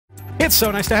It's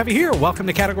so nice to have you here. Welcome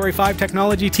to Category 5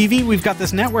 Technology TV. We've got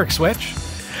this network switch.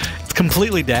 It's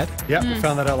completely dead. Yeah, we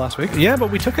found that out last week. Yeah, but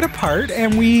we took it apart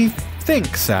and we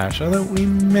think, Sasha, that we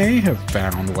may have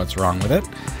found what's wrong with it.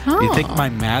 Oh. Do you think my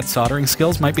mad soldering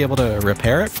skills might be able to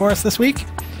repair it for us this week?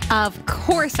 Of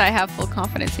course I have full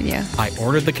confidence in you. I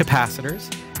ordered the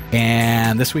capacitors,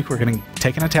 and this week we're going to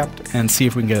take an attempt and see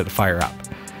if we can get it to fire up.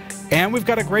 And we've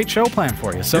got a great show planned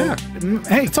for you. So,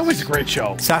 hey, It's always a great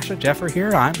show. Sasha, Jeff are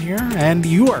here, I'm here, and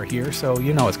you are here, so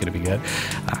you know it's going to be good.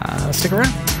 Stick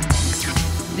around.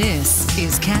 This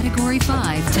is Category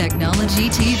 5 Technology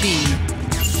TV.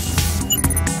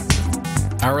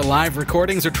 Our live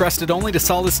recordings are trusted only to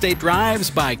solid-state drives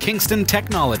by Kingston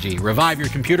Technology. Revive your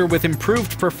computer with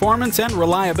improved performance and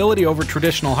reliability over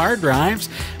traditional hard drives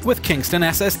with Kingston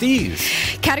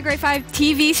SSDs. Category 5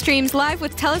 TV streams live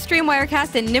with Telestream,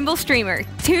 Wirecast, and Nimble Streamer.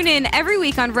 Tune in every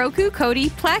week on Roku, Kodi,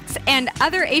 Plex, and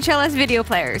other HLS video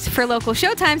players. For local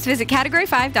showtimes, visit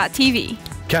category5.tv.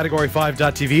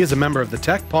 Category5.tv is a member of the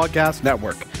Tech Podcast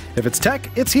Network. If it's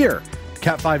tech, it's here.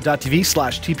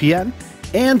 cat5.tv/TPN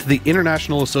and the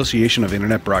International Association of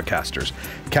Internet Broadcasters.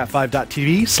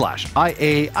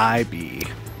 cat5.tv/IAIB.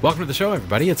 Welcome to the show,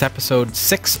 everybody. It's episode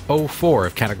 604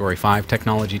 of Category 5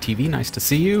 Technology TV. Nice to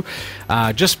see you.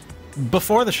 Just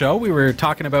before the show, we were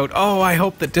talking about, I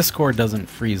hope that Discord doesn't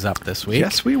freeze up this week.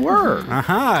 Yes, we were.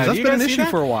 Uh-huh. That's You been an guys see issue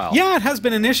that? for a while. Yeah, it has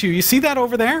been an issue. You see that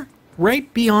over there?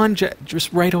 Right beyond,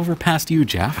 just right over past you,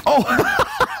 Jeff. Oh,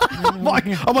 I'm like,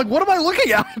 what am I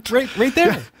looking at? Right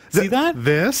there. See that?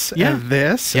 This Yeah. and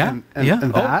this Yeah. and Yeah.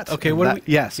 that. Oh, okay, and what do that.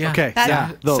 we- Yes, Yeah. okay. That-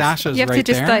 Yeah, those. Sasha's You have to right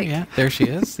just, there. like- Yeah, there she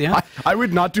is. Yeah. I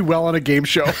would not do well on a game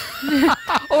show.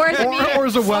 Or as a, Or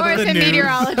as a weather or as a news.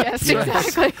 meteorologist,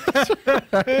 exactly.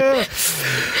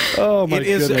 Oh my It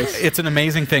is. goodness. It's an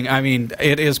amazing thing. I mean,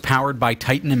 it is powered by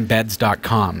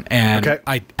TitanEmbeds.com, and Okay.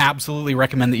 I absolutely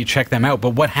recommend that you check them out.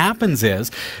 But what happens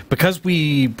is, because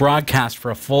we broadcast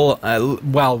for a full,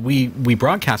 we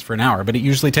broadcast for an hour, but it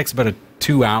usually takes about a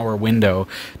 2-hour window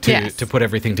to put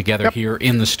everything together here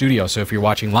in the studio. So if you're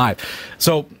watching live,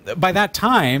 so by that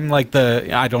time, like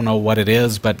I don't know what it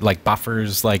is, but like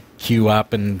buffers like queue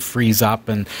up and freeze up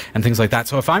and things like that.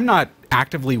 So if I'm not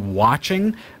actively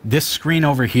watching this screen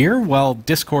over here, well,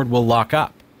 Discord will lock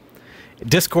up.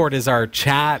 Discord is our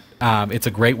chat. It's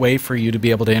a great way for you to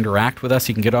be able to interact with us.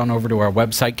 You can get on over to our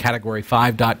website,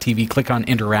 category5.tv, click on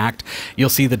Interact. You'll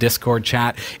see the Discord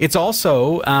chat. It's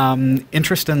also,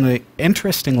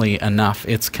 interestingly enough,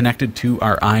 it's connected to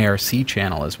our IRC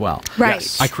channel as well. Right.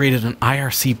 Yes. I created an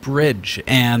IRC bridge,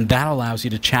 and that allows you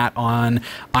to chat on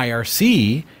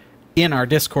IRC in our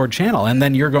Discord channel, and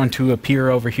then you're going to appear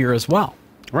over here as well.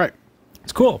 Right.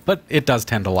 It's cool, but it does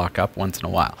tend to lock up once in a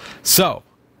while. So,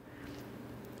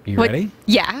 you ready?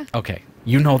 Yeah. Okay.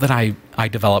 You know that I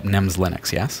develop NEMS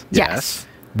Linux, yes? Yes.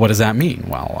 What does that mean?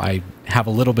 Well, I have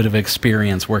a little bit of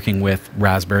experience working with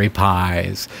Raspberry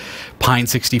Pis, Pine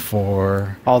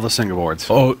 64. All the single boards.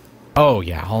 Oh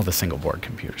yeah, all the single board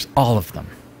computers. All of them.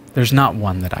 There's not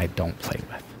one that I don't play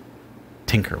with,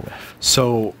 tinker with.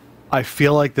 So I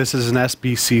feel like this is an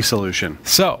SBC solution.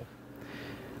 So,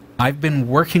 I've been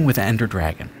working with Ender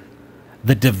Dragon,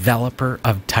 the developer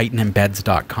of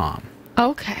TitanEmbeds.com.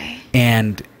 Okay.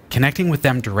 And connecting with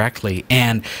them directly,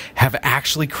 and have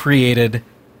actually created,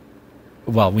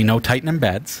 well, we know Titan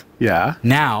Embeds. Yeah.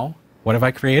 Now, what have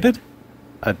I created?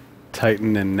 A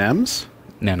Titan and NEMS?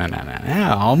 No.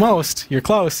 Almost. You're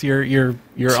close. You're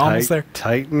almost there.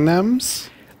 Titan NEMS?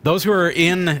 Those who are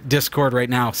in Discord right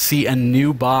now see a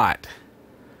new bot.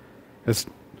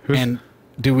 And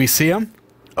do we see them?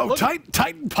 Oh,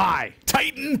 Titan Pi.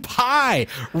 Titan Pi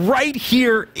right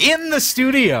here in the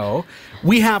studio.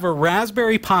 We have a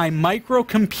Raspberry Pi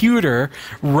microcomputer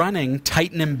running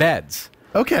Titan Embeds.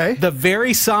 Okay. The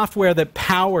very software that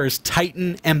powers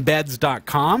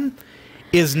TitanEmbeds.com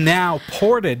is now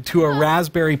ported to a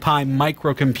Raspberry Pi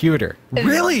microcomputer.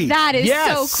 Really? That is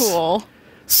Yes. so cool.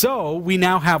 So we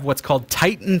now have what's called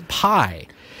Titan Pi.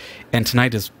 And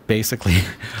tonight is basically,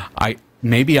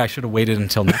 maybe I should have waited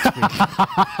until next week.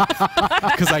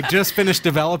 Because I just finished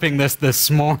developing this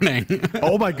morning.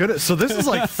 Oh my goodness. So this is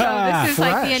like So this is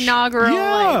like the fresh. inaugural.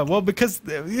 Yeah, like- well, because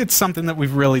it's something that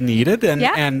we've really needed, and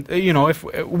Yeah. and you know, if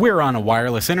we're on a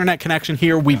wireless internet connection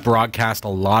here, we broadcast a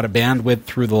lot of bandwidth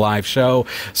through the live show,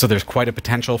 so there's quite a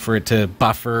potential for it to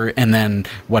buffer, and then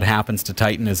what happens to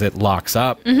Titan is it locks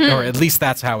up, or at least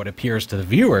that's how it appears to the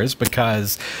viewers,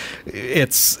 because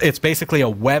it's basically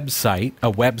a website, a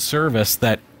web service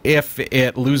that if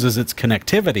it loses its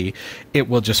connectivity, it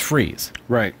will just freeze.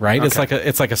 Right. Right. Okay.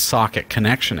 It's like a socket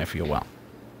connection, if you will.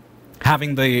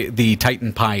 Having the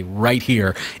Titan Pi right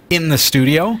here in the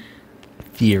studio,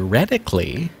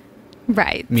 theoretically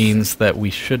Right. means that we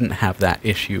shouldn't have that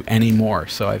issue anymore.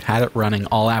 So I've had it running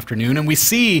all afternoon, and we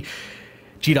see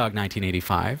G-Dog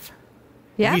 1985.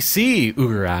 Yeah. We see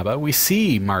Ugaraba, we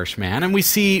see Marshman, and we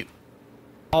see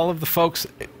all of the folks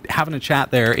having a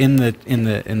chat there in the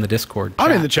Discord chat.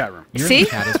 I'm in the chat room. You're See? in the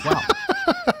chat as well.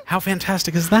 How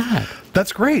fantastic is that?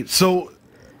 That's great. So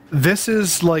this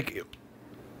is like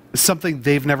something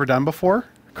they've never done before,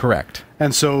 Correct.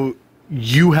 and so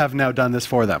you have now done this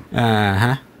for them.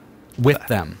 Uh-huh. With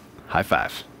them. High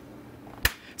five.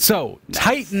 So,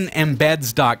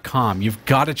 TitanEmbeds.com. You've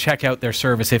got to check out their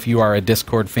service if you are a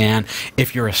Discord fan,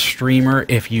 if you're a streamer,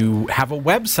 if you have a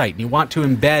website and you want to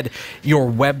embed your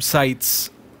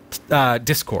website's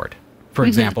Discord, for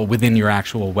example, within your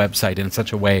actual website in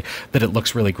such a way that it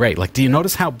looks really great. Like, do you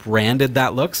notice how branded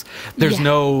that looks? There's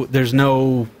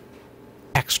no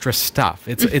extra stuff.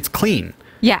 It's clean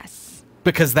Yes.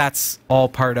 because that's all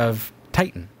part of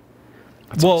Titan.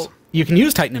 Well, you can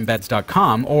use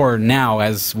TitanEmbeds.com, or now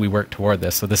as we work toward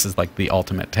this, so this is like the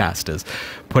ultimate test, is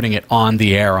putting it on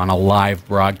the air on a live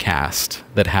broadcast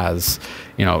that has,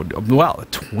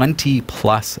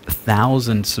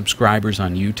 20,000+ subscribers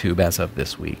on YouTube as of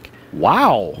this week.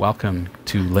 Wow. Welcome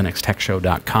to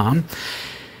LinuxTechShow.com.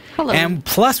 Hello. And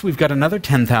plus, we've got another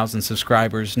 10,000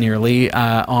 subscribers nearly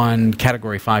on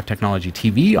Category 5 Technology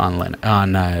TV on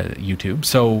YouTube.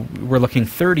 So we're looking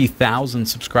 30,000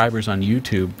 subscribers on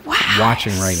YouTube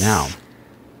watching right now.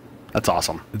 That's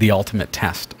awesome. The ultimate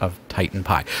test of Titan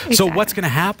Pi. Exactly. So what's going to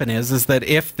happen is that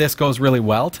if this goes really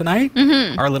well tonight,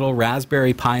 our little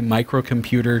Raspberry Pi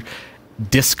microcomputer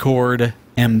Discord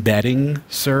embedding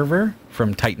server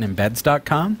from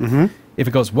TitanEmbeds.com, if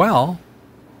it goes well,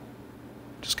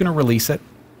 just going to release it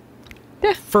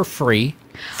for free.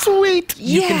 Sweet.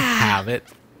 You can have it.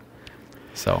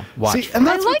 So watch. See, and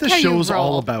that's I what like the how you show's all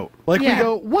roll. about. Like, Yeah. we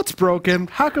go, what's broken?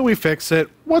 How can we fix it?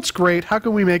 What's great? How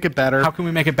can we make it better? How can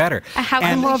we make it better? How And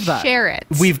can we love that. share it?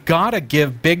 We've got to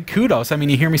give big kudos. I mean,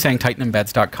 you hear me saying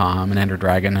TitanEmbeds.com and Ender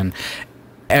Dragon and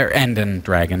Enden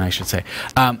Dragon, I should say.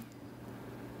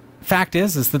 Fact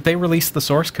is that they released the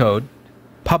source code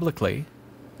publicly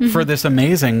for this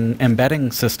amazing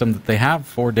embedding system that they have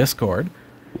for Discord.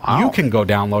 Wow. You can go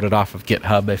download it off of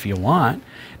GitHub if you want.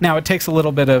 Now it takes a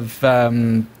little bit of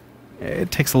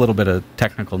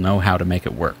technical know-how to make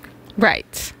it work.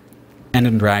 Right.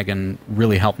 Enden Dragon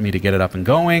really helped me to get it up and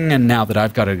going, and now that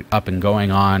I've got it up and going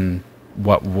on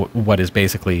what is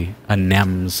basically a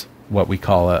NEMS, what we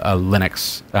call a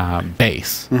Linux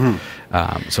base,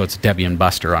 so it's Debian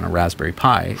Buster on a Raspberry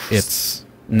Pi, it's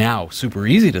now super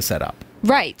easy to set up.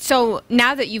 Right. So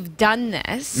now that you've done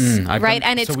this, I've right,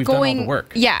 done- and it's so we've done all going the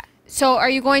work. Yeah. So are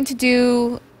you going to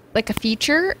do like a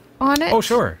feature on it? Oh,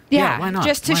 sure. Yeah. Why not?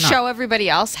 Just to Why not? show everybody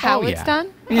else how Oh, it's yeah.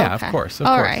 done? Yeah, Okay. of course.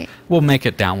 All right. We'll make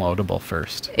it downloadable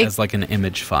first as like an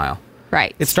image file.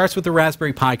 Right. It starts with the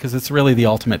Raspberry Pi because it's really the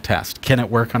ultimate test. Can it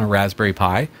work on a Raspberry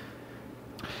Pi?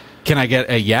 Can I get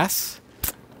a yes?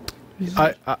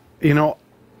 I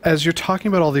as you're talking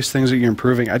about all these things that you're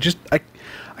improving, I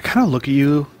kind of look at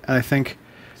you and I think,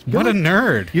 What a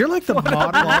nerd. you're like the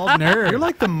modern nerd. You're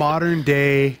like the modern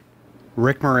day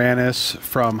Rick Moranis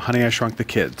from Honey, I Shrunk the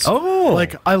Kids. Oh.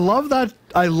 Like, I love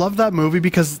that movie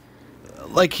because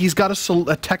like he's got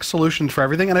a tech solution for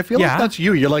everything, and I feel Yeah. like that's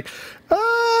you. You're like,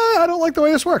 I don't like the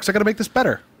way this works. I got to make this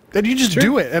better. And you just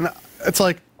do it. And it's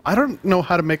like, I don't know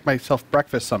how to make myself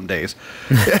breakfast some days.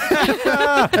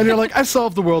 And you're like, I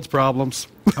solved the world's problems.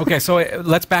 Okay, so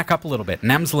let's back up a little bit.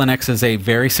 NEMS Linux is a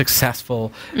very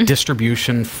successful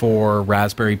distribution for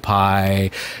Raspberry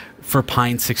Pi, for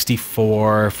Pine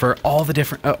 64, for all the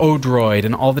different Odroid,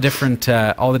 and all the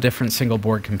different single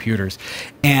board computers.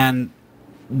 And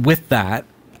with that,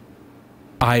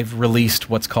 I've released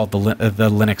what's called the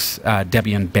Linux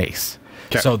Debian base.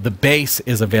 Okay. So the base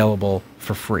is available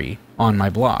for free on my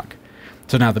blog.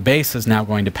 So now the base is now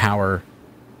going to power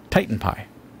Titan Pi.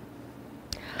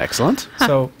 Excellent.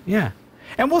 So, yeah.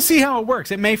 And we'll see how it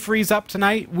works. It may freeze up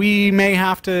tonight. We may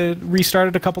have to restart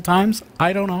it a couple times.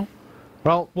 I don't know.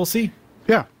 Well, We'll see.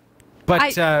 yeah.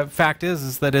 But fact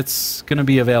is that it's going to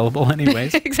be available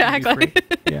anyways. Exactly. Free.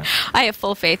 Yeah. I have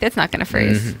full faith. It's not going to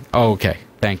freeze. Oh, okay.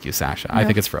 Thank you, Sasha. I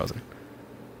think it's frozen.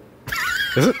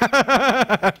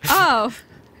 Oh,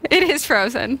 it is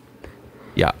frozen.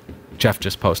 Yeah. Jeff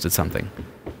just posted something.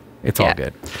 It's all Yeah.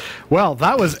 good. Well,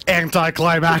 that was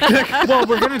anticlimactic. Well,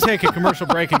 we're going to take a commercial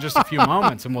break in just a few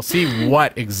moments, and we'll see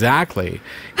what exactly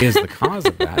is the cause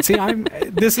of that. See,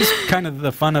 this is kind of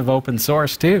the fun of open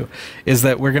source, too, is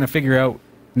that we're going to figure out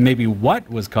maybe what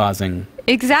was causing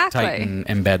Exactly. Titan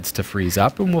embeds to freeze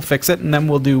up, and we'll fix it, and then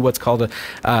we'll do what's called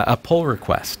a pull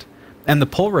request. And the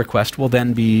pull request will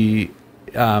then be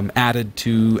added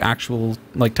to actual,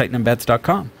 like,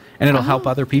 titanembeds.com. And it'll help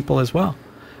other people as well.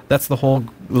 That's the whole,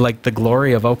 like, the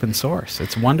glory of open source.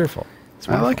 It's wonderful.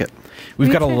 I like it.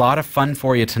 We've got a lot of fun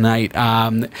for you tonight.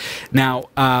 Now,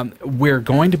 we're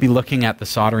going to be looking at the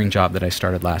soldering job that I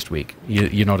started last week.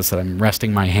 You notice that I'm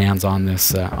resting my hands on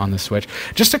this switch.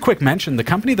 Just a quick mention, the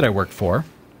company that I work for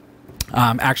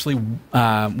actually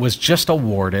was just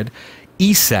awarded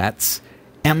ESET's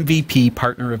MVP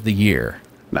Partner of the Year.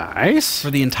 Nice.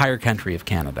 For the entire country of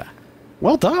Canada.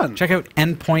 Well done. Check out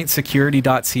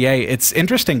endpointsecurity.ca. It's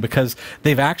interesting because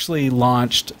they've actually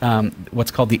launched what's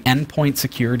called the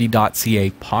endpointsecurity.ca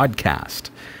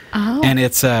podcast. Oh. And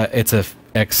it's a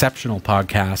exceptional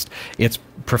podcast. It's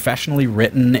professionally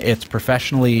written. It's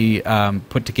professionally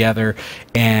put together.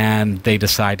 And they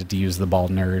decided to use the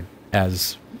Bald Nerd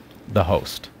as the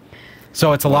host.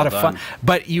 So it's a lot of fun.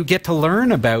 But you get to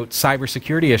learn about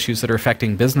cybersecurity issues that are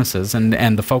affecting businesses, and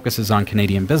the focus is on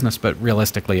Canadian business, but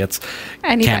realistically it's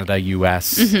Canada,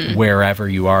 US, wherever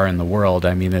you are in the world.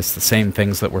 I mean, it's the same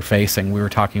things that we're facing. We were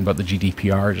talking about the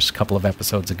GDPR just a couple of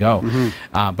episodes ago.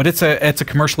 But it's a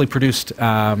commercially produced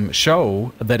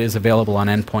show that is available on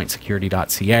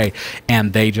endpointsecurity.ca,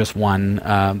 and they just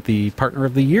won the Partner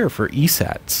of the Year for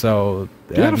ESET. So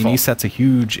I mean, ESET's a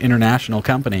huge international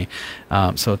company,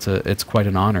 so it's quite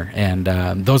an honor. And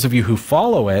those of you who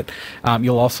follow it,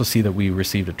 you'll also see that we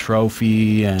received a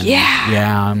trophy. And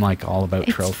yeah, I'm like all about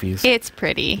trophies. It's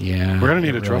pretty. Yeah, we're gonna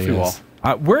need a trophy wall.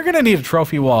 We're gonna need a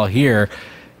trophy wall here,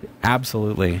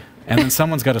 absolutely. And then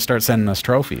someone's got to start sending us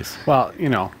trophies. Well, you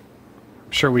know,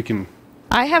 I'm sure we can.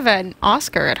 I have an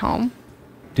Oscar at home.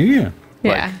 Do you?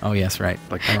 Yeah. Like, oh yes, right.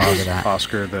 Like that.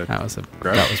 Oscar. That was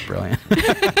brilliant.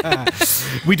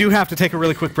 We do have to take a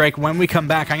really quick break. When we come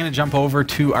back, I'm going to jump over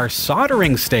to our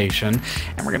soldering station,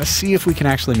 and we're going to see if we can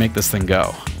actually make this thing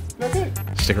go. Okay.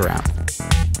 Stick around.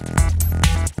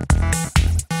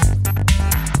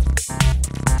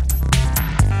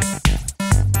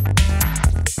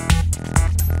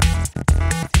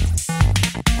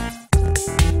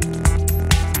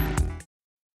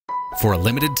 For a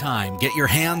limited time, get your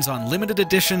hands on limited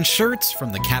edition shirts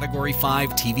from the Category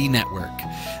 5 TV network.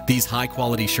 These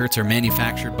high-quality shirts are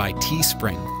manufactured by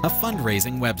Teespring, a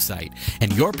fundraising website,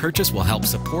 and your purchase will help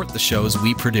support the shows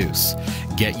we produce.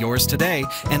 Get yours today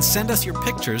and send us your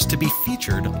pictures to be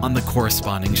featured on the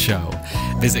corresponding show.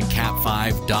 Visit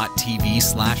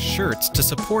cat5.tv/shirts to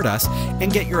support us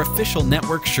and get your official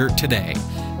network shirt today.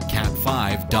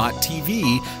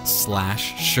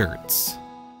 cat5.tv/shirts.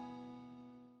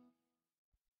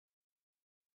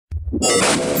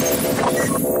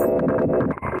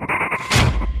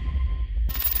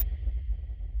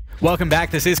 Welcome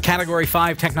back. This is Category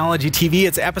 5 Technology TV.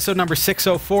 It's episode number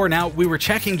 604. Now, we were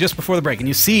checking just before the break, and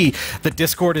you see that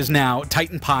Discord is now,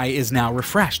 Titan Pi is now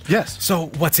refreshed. Yes. So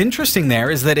what's interesting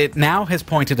there is that it now has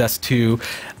pointed us to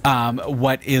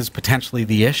what is potentially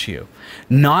the issue.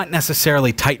 Not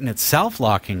necessarily Titan itself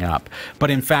locking up,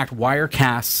 but in fact,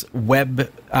 Wirecast's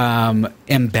web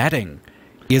embedding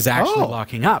is actually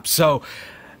locking up. So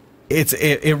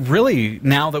it really,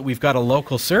 now that we've got a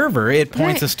local server, it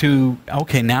points us to,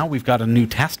 okay, now we've got a new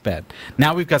test bed.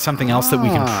 Now we've got something else that we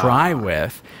can try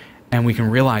with, and we can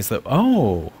realize that,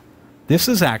 oh, this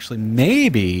is actually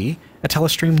maybe a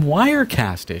Telestream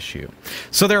Wirecast issue.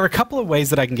 So there are a couple of ways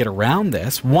that I can get around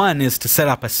this. One is to set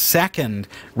up a second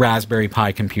Raspberry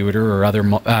Pi computer or other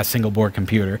single board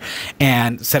computer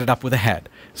and set it up with a head.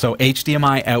 So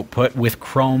HDMI output with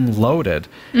Chrome loaded,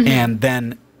 and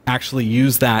then actually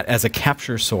use that as a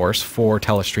capture source for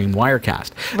Telestream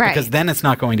Wirecast. Right. Because then it's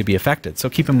not going to be affected. So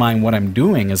keep in mind what I'm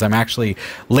doing is I'm actually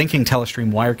linking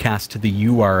Telestream Wirecast to the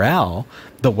URL,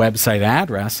 the website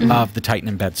address of the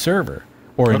Titan Embed server.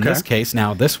 Or in this case,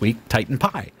 now this week, Titan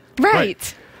Pi.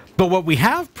 Right. But what we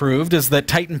have proved is that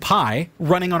Titan Pi,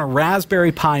 running on a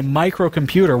Raspberry Pi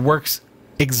microcomputer, works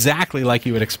exactly like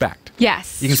you would expect.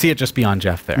 Yes. You can see it just beyond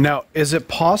Jeff there. Now, is it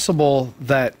possible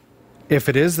that if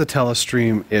it is the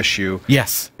Telestream issue,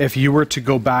 yes, if you were to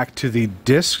go back to the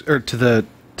disk or to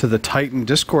the Titan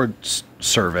Discord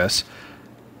service,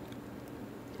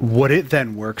 would it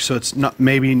then work? So it's not,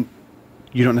 maybe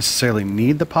you don't necessarily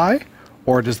need the Pi,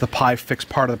 or does the Pi fix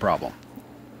part of the problem?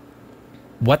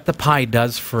 What the Pi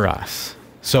does for us.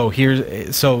 So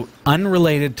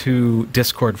unrelated to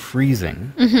Discord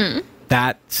freezing,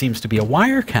 that seems to be a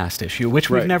Wirecast issue, which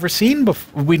we've never seen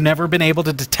before. We've never been able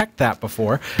to detect that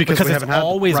before because it's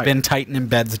always been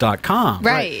TitanEmbeds.com.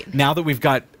 Right. Now that we've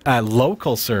got a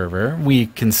local server, we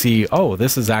can see, oh,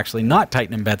 this is actually not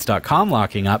TitanEmbeds.com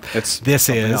locking up. This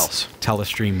is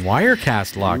Telestream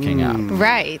Wirecast locking up.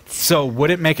 Right. So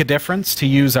would it make a difference to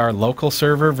use our local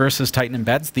server versus Titan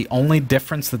Embeds? The only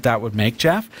difference that would make,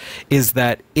 Jeff, is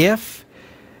that if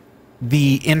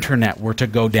the internet were to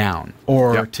go down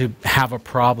or to have a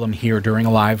problem here during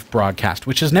a live broadcast,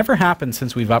 which has never happened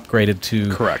since we've upgraded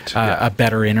to a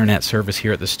better internet service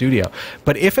here at the studio.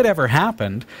 But if it ever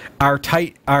happened, our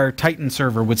Titan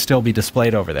server would still be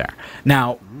displayed over there.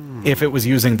 Now, if it was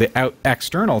using the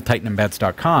external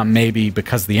TitanEmbeds.com, maybe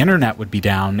because the internet would be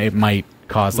down, it might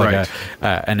cause like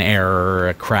an error or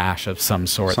a crash of some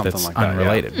sort that's like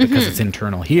unrelated. Because it's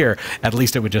internal here, at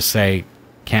least it would just say,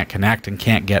 can't connect and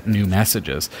can't get new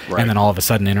messages, and then all of a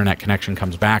sudden internet connection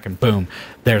comes back and boom,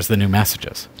 there's the new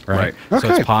messages, right? So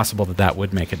it's possible that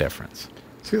would make a difference.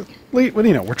 So, Lee, what do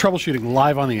you know? We're troubleshooting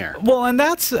live on the air. Well, and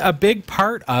that's a big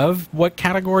part of what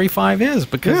Category 5 is,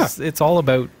 because it's all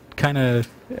about kind of,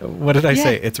 what did I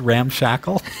say? It's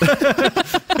ramshackle.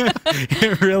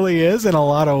 It really is in a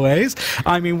lot of ways.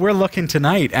 I mean, we're looking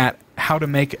tonight at how to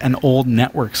make an old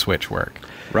network switch work.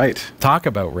 Right. Talk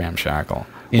about ramshackle.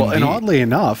 Well, and oddly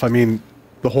enough, I mean,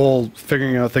 the whole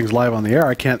figuring out things live on the air,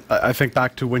 I think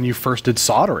back to when you first did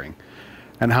soldering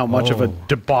and how much of a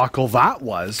debacle that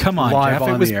was. Come on, live Jeff,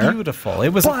 on it was the air. beautiful. It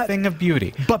was a thing of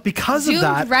beauty. But because of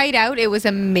that... right out, it was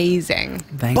amazing.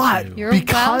 Thank you. You're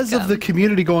because welcome. of the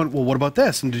community going, well, what about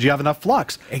this? And did you have enough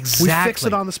flux? Exactly. We fix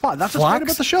it on the spot. That's what's great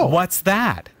about the show. What's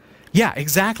that? Yeah,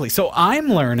 exactly. So I'm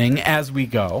learning as we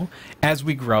go, as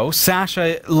we grow.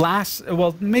 Sasha,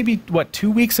 maybe,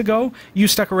 2 weeks ago, you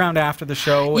stuck around after the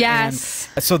show. Yes.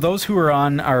 And so those who are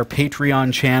on our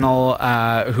Patreon channel,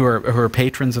 who are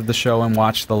patrons of the show and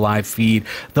watch the live feed,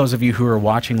 those of you who are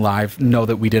watching live know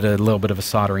that we did a little bit of a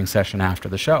soldering session after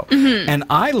the show. And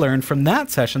I learned from that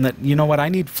session that, you know what, I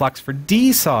need flux for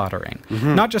desoldering.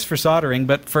 Not just for soldering,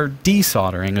 but for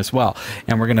desoldering as well.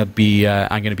 And we're going to be,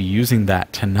 I'm going to be using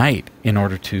that tonight in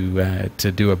order to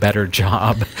do a better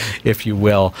job, if you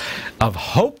will, of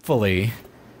hopefully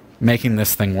making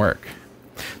this thing work.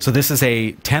 So this is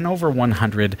a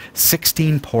 10/100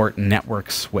 16-port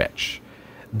network switch.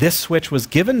 This switch was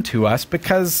given to us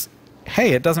because,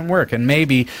 hey, it doesn't work, and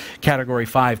maybe Category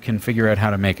 5 can figure out how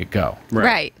to make it go.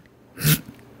 Right.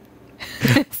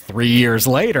 3 years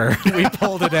later, we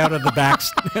pulled it out of the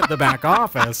back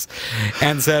office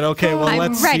and said, okay, well,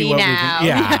 let's see what we can...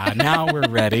 Yeah, now we're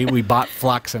ready. We bought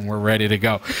flux and we're ready to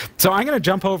go. So I'm going to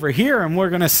jump over here and we're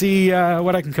going to see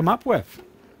what I can come up with.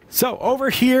 So over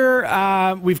here,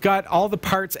 we've got all the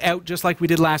parts out just like we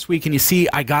did last week. And you see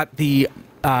I got the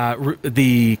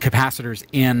capacitors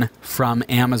in from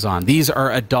Amazon. These are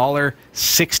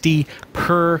 $1.60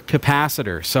 per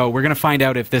capacitor. So we're going to find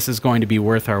out if this is going to be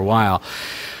worth our while.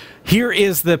 Here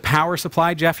is the power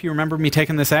supply. Jeff, you remember me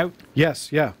taking this out?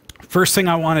 Yes, yeah. First thing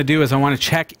I want to do is I want to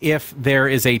check if there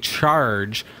is a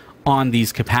charge on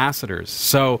these capacitors.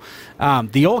 So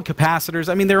the old capacitors,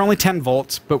 I mean, they're only 10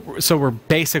 volts, but so we're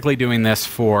basically doing this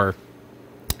for,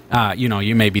 you know,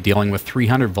 you may be dealing with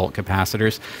 300 volt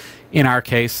capacitors. In our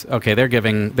case, okay,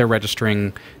 they're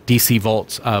registering DC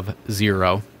volts of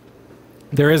 0.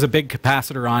 There is a big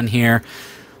capacitor on here.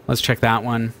 Let's check that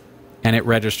one. And it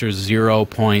registers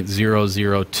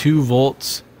 0.002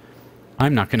 volts.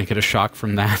 I'm not going to get a shock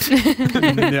from that.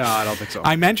 No, I don't think so.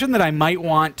 I mentioned that I might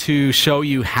want to show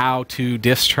you how to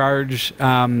discharge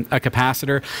a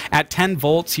capacitor. At 10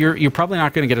 volts, you're probably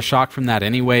not going to get a shock from that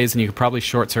anyways, and you could probably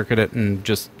short circuit it and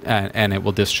just and it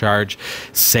will discharge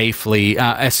safely,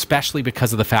 especially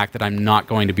because of the fact that I'm not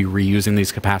going to be reusing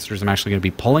these capacitors. I'm actually going to be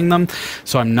pulling them,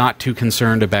 so I'm not too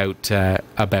concerned about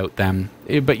them.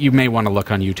 But you may want to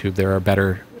look on YouTube. There are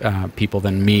better people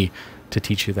than me to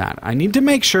teach you that. I need to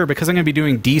make sure, because I'm going to be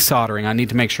doing desoldering, I need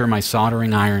to make sure my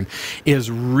soldering iron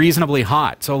is reasonably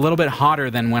hot. So a little bit hotter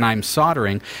than when I'm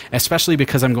soldering, especially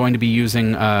because I'm going to be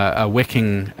using a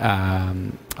wicking,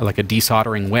 like a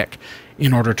desoldering wick,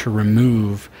 in order to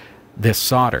remove this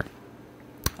solder.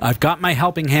 I've got my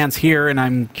helping hands here, and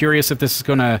I'm curious if this is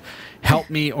going to help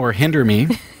me or hinder me.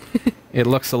 It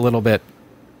looks a little bit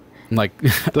like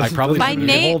I probably by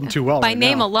name too well by right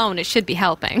name now. alone, it should be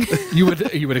helping. you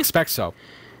would expect so.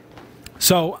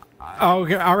 So,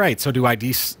 okay, all right. So do I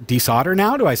desolder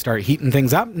now? Do I start heating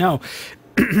things up? No.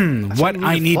 what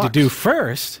I need to do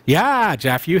first, yeah,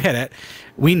 Jeff, you hit it.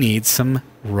 We need some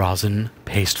rosin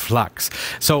paste flux.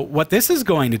 So what this is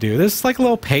going to do, this is like a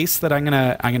little paste that I'm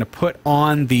gonna put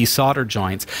on the solder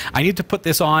joints. I need to put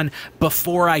this on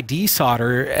before I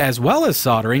desolder as well as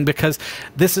soldering, because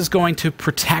this is going to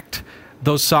protect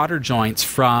those solder joints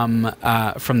from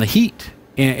the heat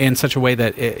in such a way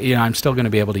that I'm still going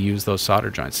to be able to use those solder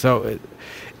joints. So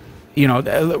we're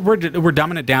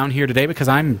dumbing it down here today because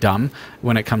I'm dumb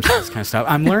when it comes to this kind of stuff.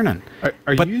 I'm learning.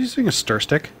 Are you using a stir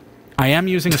stick? I am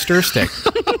using a stir stick.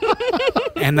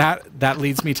 And that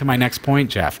leads me to my next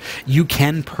point, Jeff. You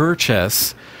can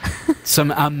purchase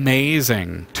some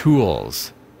amazing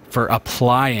tools for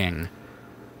applying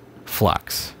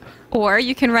flux. Or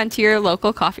you can run to your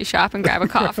local coffee shop and grab a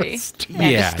coffee.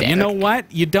 Yeah, you know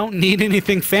what? You don't need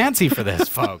anything fancy for this,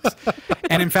 folks.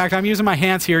 And in fact, I'm using my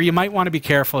hands here. You might want to be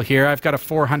careful here. I've got a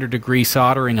 400-degree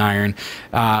soldering iron.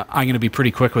 I'm going to be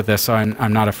pretty quick with this, so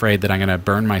I'm not afraid that I'm going to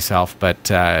burn myself, but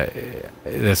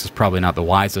this is probably not the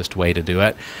wisest way to do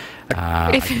it.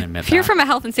 I can admit if you're that. from a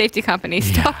health and safety company,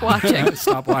 stop watching.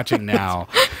 Stop watching now.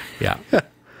 Yeah.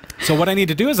 So what I need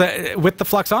to do is, with the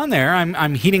flux on there,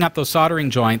 I'm heating up those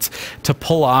soldering joints to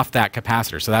pull off that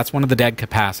capacitor. So that's one of the dead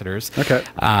capacitors.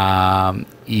 Okay.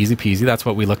 Easy peasy. That's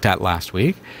what we looked at last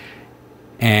week.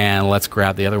 And let's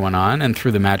grab the other one on. And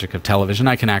through the magic of television,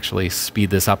 I can actually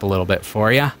speed this up a little bit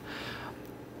for you.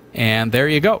 And there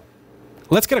you go.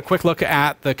 Let's get a quick look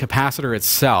at the capacitor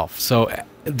itself. So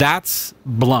that's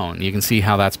blown. You can see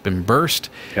how that's been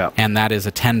burst. Yep. And that is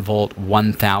a 10-volt,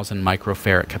 1,000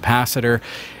 microfarad capacitor.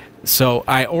 So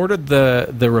I ordered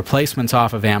the replacements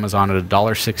off of Amazon at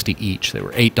 $1.60 each. They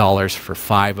were $8 for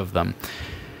 5 of them,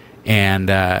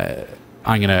 and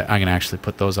I'm gonna actually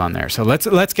put those on there. So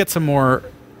let's get some more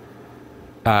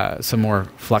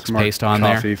flux paste on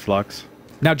there. Coffee flux.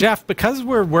 Now, Jeff, because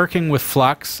we're working with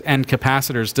flux and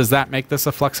capacitors, does that make this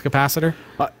a flux capacitor?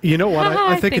 You know what?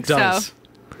 I think it does. so.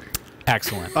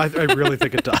 Excellent. I really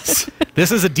think it does.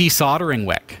 This is a desoldering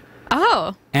wick.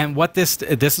 Oh. And what this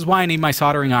is why I need my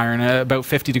soldering iron about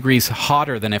 50 degrees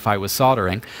hotter than if I was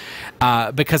soldering,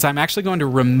 because I'm actually going to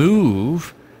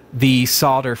remove the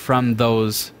solder from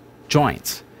those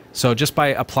joints. So just by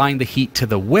applying the heat to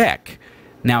the wick,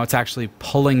 now it's actually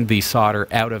pulling the solder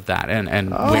out of that. And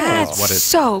wick is what it's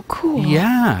so cool.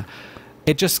 Yeah.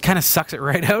 It just kind of sucks it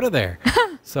right out of there.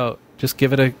 So just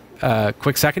give it a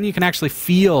quick second. You can actually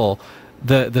feel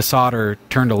the solder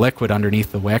turn to liquid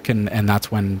underneath the wick, and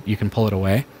that's when you can pull it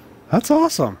away. That's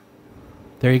awesome.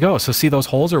 There you go. So see, those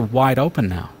holes are wide open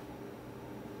now.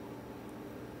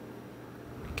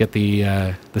 Get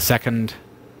the second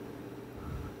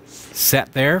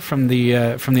set there from the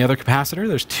other capacitor.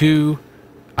 There's 2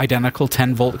 identical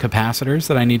 10-volt capacitors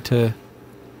that I need to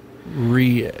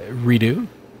redo.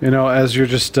 You know, as you're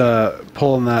just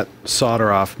pulling that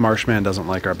solder off, Marshman doesn't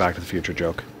like our Back to the Future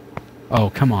joke. Oh,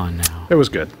 come on now. It was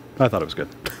good. I thought it was good.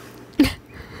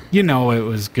 You know it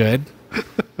was good.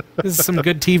 This is some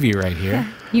good TV right here.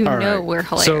 You All know right. we're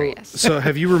hilarious. So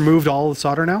have you removed all the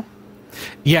solder now?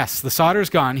 Yes, the solder's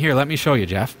gone. Here, let me show you,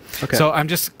 Jeff. Okay. So I'm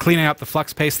just cleaning up the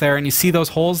flux paste there, and you see those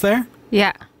holes there?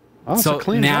 Yeah. Oh, So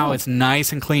clean now job. it's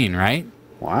nice and clean, right?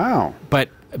 Wow. But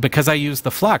because I used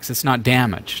the flux, it's not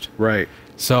damaged. Right.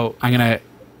 So I'm going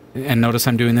to, and notice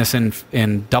I'm doing this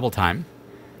in double time.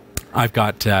 I've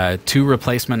got 2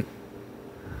 replacement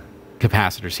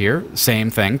capacitors here. Same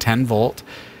thing, 10 volt,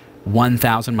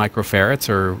 1,000 microfarads,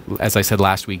 or as I said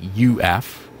last week,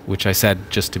 UF, which I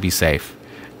said just to be safe,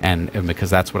 and because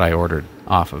that's what I ordered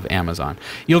off of Amazon.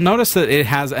 You'll notice that it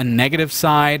has a negative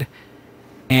side,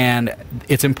 and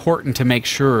it's important to make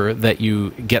sure that you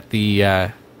get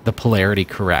the polarity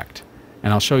correct.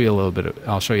 And I'll show you a little bit.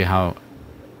 I'll show you how.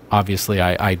 Obviously,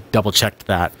 I double-checked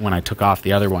that when I took off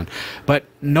the other one. But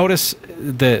notice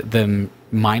the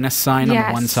minus sign on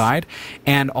the one side,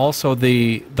 and also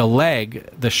the leg,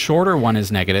 the shorter one is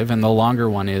negative, and the longer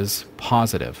one is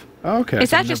positive. Okay. Is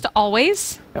that just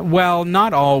always? Well,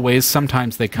 not always.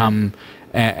 Sometimes they come,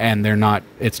 and they're not.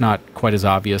 It's not quite as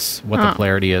obvious what the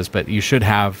polarity is, but you should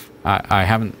have. I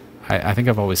haven't. I think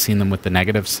I've always seen them with the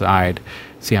negative side.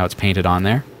 See how it's painted on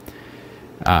there?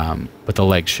 But the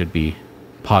legs should be.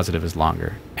 Positive is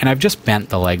longer. And I've just bent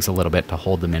the legs a little bit to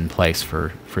hold them in place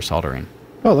for soldering.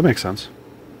 Oh, that makes sense.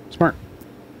 Smart.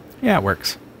 Yeah, it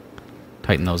works.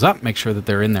 Tighten those up, make sure that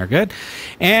they're in there good.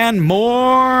 And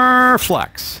more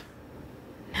flux.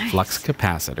 Nice. Flux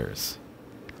capacitors.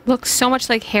 Looks so much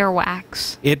like hair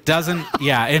wax. It doesn't,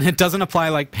 yeah, and it doesn't apply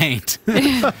like paint.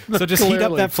 So just heat up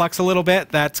Clearly. that flux a little bit.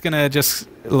 That's going to just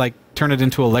like turn it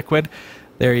into a liquid.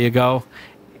 There you go.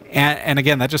 And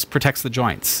again, that just protects the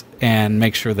joints and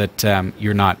makes sure that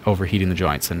you're not overheating the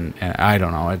joints. And I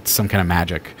don't know, it's some kind of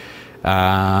magic.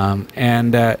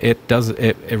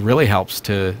 It really helps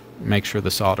to make sure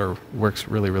the solder works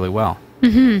really, really well.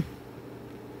 Mm-hmm.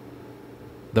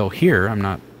 Though here, I'm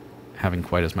not having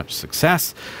quite as much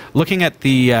success. Looking at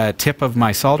the tip of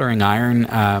my soldering iron,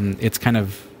 it's kind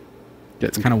of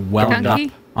wound up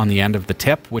on the end of the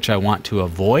tip, which I want to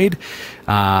avoid.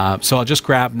 So I'll just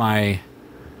grab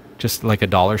just like a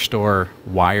dollar store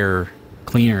wire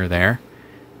cleaner there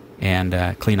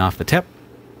and clean off the tip.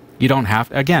 You don't have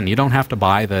to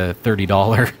buy the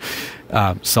 $30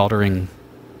 soldering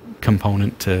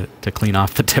component to clean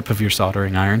off the tip of your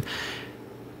soldering iron.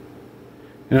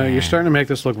 You know, you're starting to make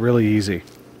this look really easy.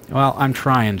 Well, I'm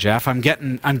trying, Jeff. I'm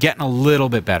getting a little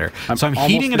bit better. So I'm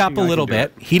heating it up a little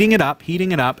bit, heating it up,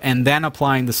 and then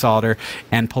applying the solder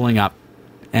and pulling up,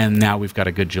 and now we've got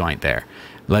a good joint there.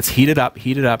 Let's heat it up,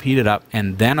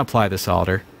 and then apply the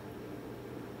solder.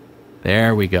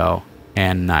 There we go.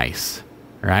 And nice,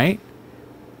 right?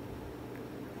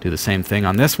 Do the same thing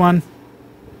on this one.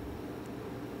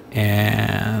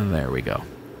 And there we go.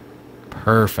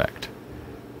 Perfect.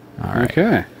 All right.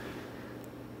 Okay.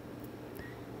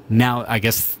 Now, I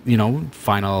guess,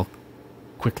 final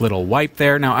quick little wipe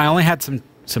there. Now, I only had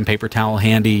some paper towel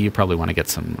handy. You probably want to get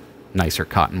some nicer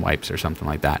cotton wipes or something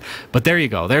like that. But there you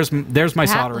go. There's my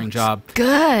soldering job.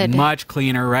 Good. Much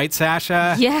cleaner, right,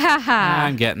 Sasha? Yeah.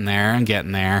 I'm getting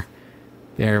there.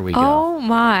 There we go. Oh,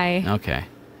 my. Okay.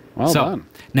 Well done.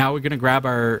 Now we're going to grab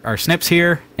our snips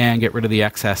here and get rid of the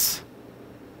excess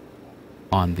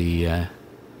on the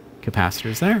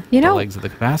capacitors there. The legs of the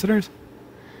capacitors.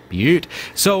 Beaut.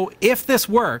 So if this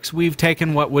works, we've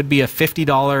taken what would be a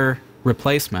 $50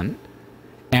 replacement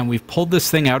and we've pulled this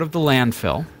thing out of the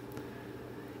landfill,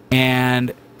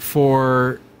 and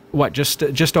for what, just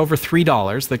over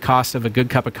 $3, the cost of a good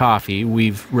cup of coffee,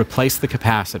 we've replaced the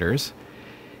capacitors,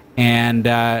 and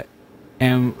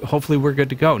hopefully we're good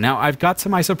to go. Now I've got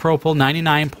some isopropyl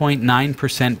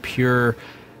 99.9% pure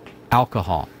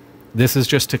alcohol. This is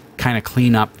just to kind of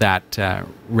clean up that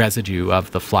residue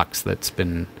of the flux that's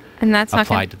been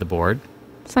applied to the board.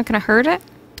 It's not going to hurt it?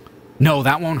 No,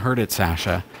 that won't hurt it,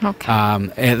 Sasha.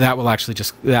 Okay. That will actually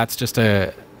that's just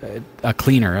a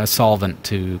cleaner, a solvent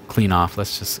to clean off.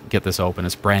 Let's just get this open.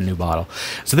 It's a brand new bottle.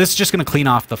 So this is just going to clean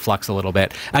off the flux a little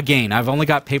bit. Again, I've only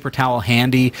got paper towel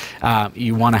handy.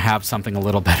 You want to have something a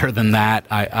little better than that.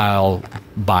 I'll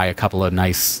buy a couple of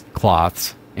nice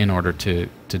cloths in order to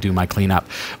do my cleanup.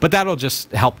 But that'll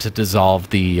just help to dissolve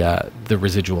the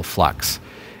residual flux.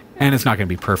 And it's not going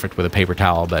to be perfect with a paper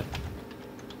towel, but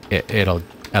it'll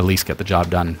at least get the job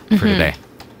done for today.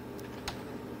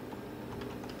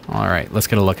 All right, let's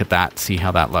get a look at that, see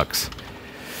how that looks.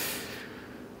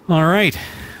 All right,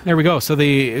 there we go. So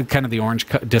the kind of the orange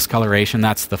discoloration,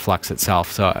 that's the flux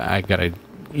itself. So I got to,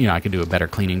 I could do a better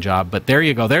cleaning job. But there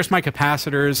you go. There's my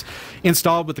capacitors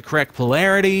installed with the correct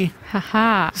polarity.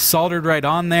 Haha. Soldered right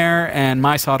on there, and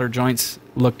my solder joints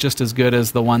look just as good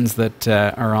as the ones that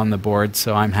are on the board.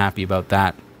 So I'm happy about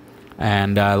that.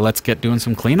 And let's get doing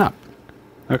some cleanup.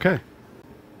 Okay.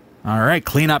 All right,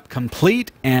 cleanup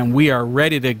complete, and we are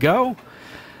ready to go.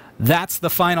 That's the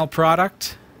final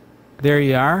product. There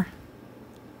you are.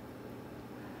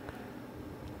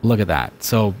 Look at that.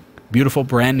 So beautiful,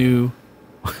 brand new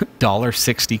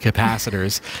 $1.60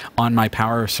 capacitors on my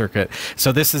power circuit.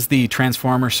 So this is the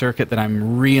transformer circuit that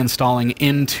I'm reinstalling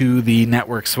into the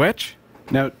network switch.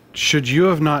 Now, should you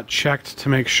have not checked to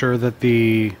make sure that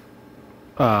there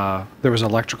was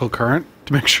electrical current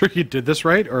to make sure you did this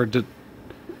right, or did?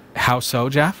 How so,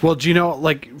 Jeff? Well, do you know,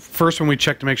 like, first when we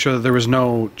checked to make sure that there was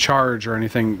no charge or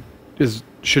anything, is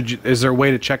there a way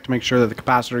to check to make sure that the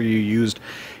capacitor you used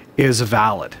is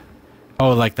valid?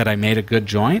 Oh, like that I made a good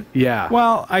joint? Yeah.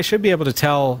 Well, I should be able to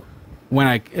tell when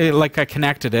I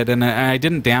connected it, and I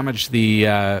didn't damage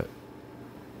the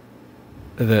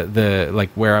like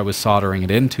where I was soldering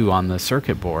it into on the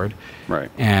circuit board.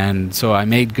 Right. And so I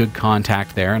made good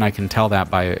contact there, and I can tell that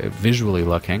by visually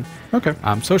looking. Okay.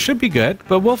 So it should be good,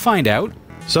 but we'll find out.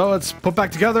 So let's put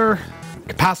back together.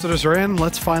 Capacitors are in.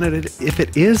 Let's find out if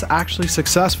it is actually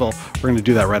successful. We're going to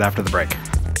do that right after the break.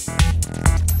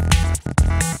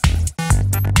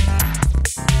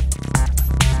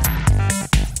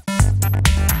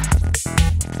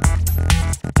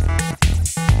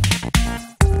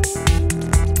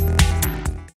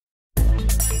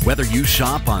 Whether you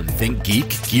shop on ThinkGeek,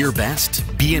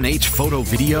 GearBest, B&H Photo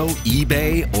Video,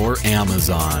 eBay, or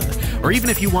Amazon, or even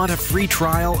if you want a free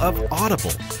trial of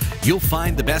Audible, You'll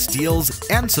find the best deals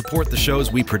and support the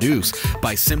shows we produce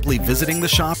by simply visiting the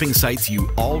shopping sites you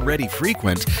already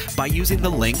frequent by using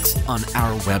the links on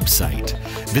our website.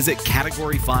 Visit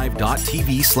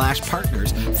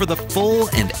category5.tv/partners for the full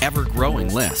and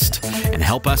ever-growing list and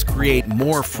help us create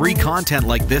more free content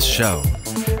like this show.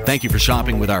 Thank you for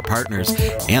shopping with our partners,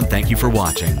 and thank you for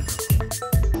watching.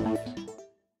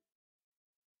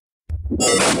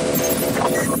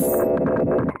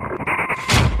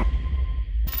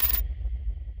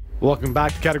 Welcome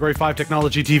back to Category 5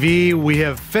 Technology TV. We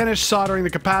have finished soldering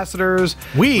the capacitors.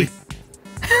 It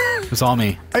was all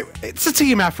me. It's a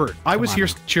team effort. I was here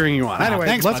cheering you on. Anyway,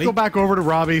 thanks, let's buddy. go back over to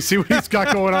Robbie, see what he's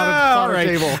got going on at the solder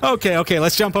table. Okay,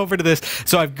 let's jump over to this.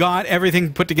 So I've got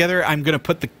everything put together. I'm going to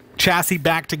put the chassis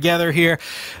back together here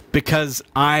because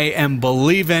I am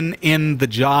believing in the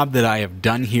job that I have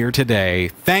done here today.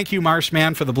 Thank you,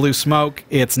 Marshman, for the blue smoke.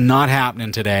 It's not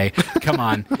happening today. Come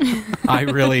on. I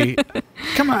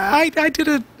did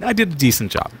a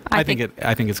decent job. I think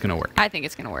it's going to work. I think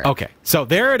it's going to work. Okay, so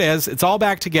there it is. It's all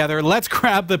back together. Let's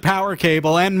grab the power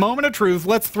cable and moment of truth.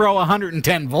 Let's throw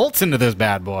 110 volts into this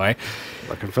bad boy.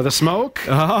 Looking for the smoke?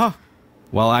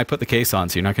 Well, I put the case on,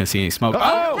 so you're not going to see any smoke.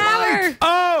 Power!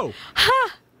 Oh!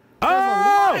 Ha!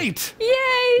 Oh! Light!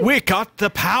 Yay! We got the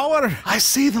power! I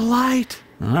see the light.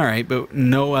 All right, but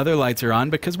no other lights are on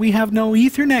because we have no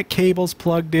Ethernet cables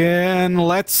plugged in.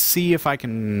 Let's see if I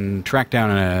can track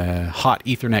down a hot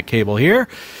Ethernet cable here.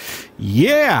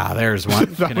 Yeah, there's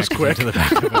one. That was quick. To the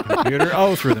back of a computer.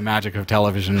 Oh, through the magic of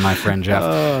television, my friend Jeff.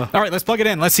 All right, let's plug it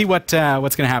in. Let's see what's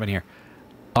going to happen here.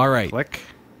 All right. Click.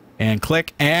 And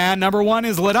click. And number one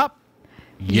is lit up.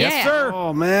 Yes, Yeah. sir.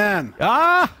 Oh, man. Look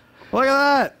at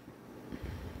that.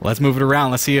 Let's move it around.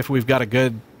 Let's see if we've got a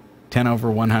good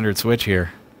 10/100 switch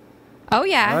here. Oh,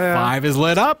 yeah. 5 is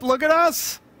lit up. Look at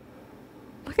us.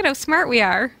 Look at how smart we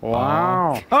are.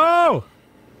 Wow. Oh.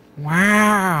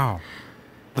 Wow.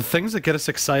 The things that get us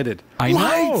excited. I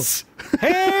Lights! know.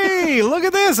 Hey, look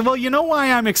at this. Well, you know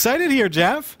why I'm excited here,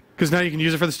 Jeff? Because now you can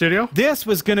use it for the studio? This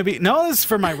was going to be... No, this is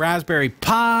for my Raspberry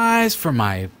Pis, for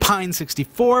my Pine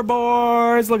 64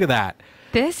 boards. Look at that.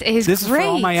 This is This great. is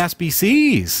for all my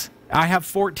SBCs. I have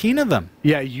 14 of them.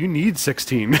 Yeah, you need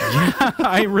 16.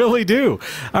 I really do.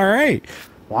 All right.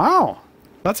 Wow.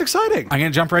 That's exciting. I'm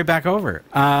going to jump right back over.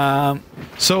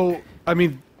 So, I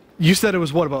mean, you said it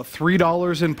was, what, about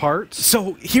 $3 in parts?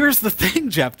 So here's the thing,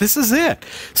 Jeff. This is it.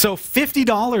 So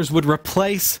 $50 would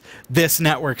replace this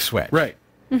network switch. Right.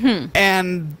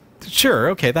 And sure,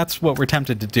 okay, that's what we're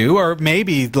tempted to do. Or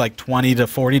maybe like $20 to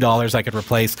 $40 I could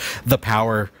replace the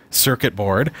power circuit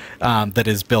board that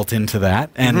is built into that.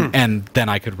 And then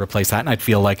I could replace that and I'd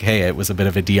feel like, hey, it was a bit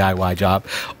of a DIY job.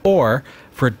 Or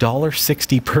for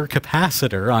 $1.60 per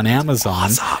capacitor on Amazon.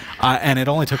 Awesome. And it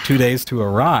only took 2 days to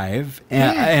arrive.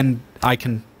 And I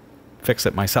can fix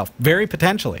it myself. Very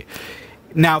potentially.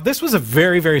 Now, this was a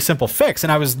very, very simple fix,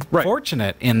 and I was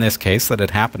fortunate in this case that it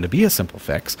happened to be a simple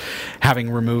fix.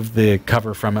 Having removed the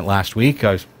cover from it last week,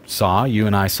 you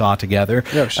and I saw together.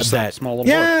 Yeah, it was just that small little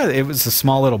board. Yeah, it was a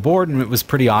small little board, and it was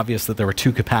pretty obvious that there were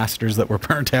 2 capacitors that were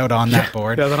burnt out on that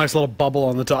board. Yeah, the nice little bubble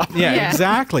on the top. Yeah,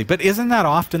 exactly. But isn't that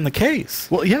often the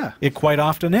case? Well, yeah. It quite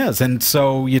often is. And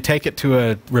so you take it to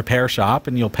a repair shop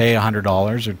and you'll pay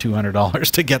 $100 or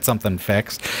 $200 to get something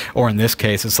fixed. Or in this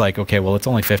case, it's like, okay, well, it's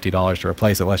only $50 to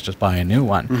replace it. Let's just buy a new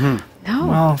one. No.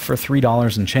 Well, for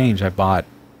 $3 and change, I bought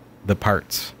the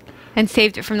parts. And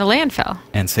saved it from the landfill.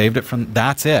 And saved it from,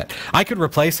 that's it. I could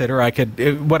replace it or I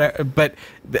could, but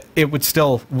it would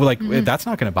still, like, that's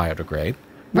not going to biodegrade.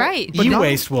 Right.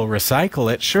 E-waste will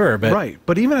recycle it, sure, but... Right,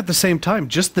 but even at the same time,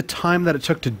 just the time that it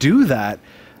took to do that,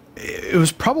 it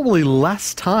was probably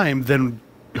less time than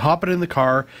hopping in the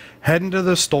car, heading to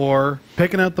the store,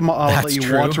 picking out the model that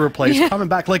you want to replace, coming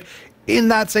back. Like, in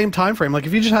that same time frame, like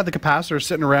if you just had the capacitor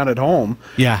sitting around at home,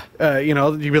 you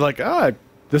know, you'd be like,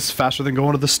 this is faster than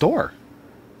going to the store.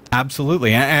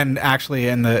 Absolutely, and actually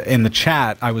in the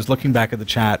chat, I was looking back at the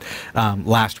chat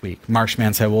last week.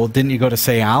 Marshman said, "Well, didn't you go to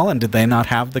Sayal and did they not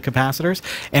have the capacitors?"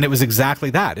 And it was exactly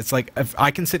that. It's like if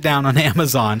I can sit down on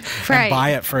Amazon and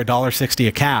buy it for $1.60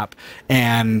 a cap,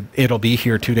 and it'll be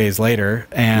here 2 days later,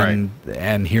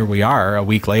 and here we are a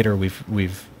week later.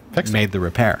 We've made the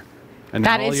repair, and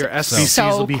now all your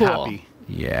SBCs will be happy.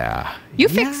 Yeah, you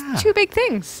fixed 2 big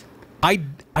things. I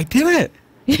did it.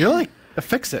 You're like.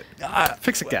 Fix it.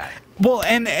 Fix it, guy. Well,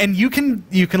 and you can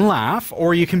laugh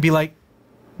or you can be like,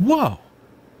 whoa,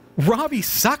 Robbie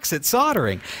sucks at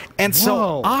soldering. And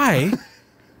so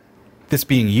this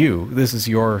being you, this is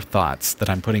your thoughts that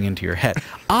I'm putting into your head.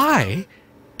 I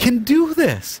can do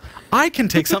this. I can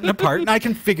take something apart and I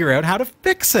can figure out how to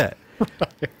fix it.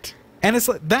 Right. And it's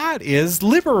like, that is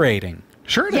liberating.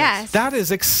 Sure it is. Yes. That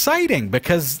is exciting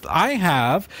because I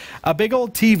have a big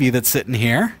old TV that's sitting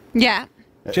here. Yeah.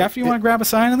 Jeff, you want to grab a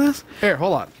sign of this? Here,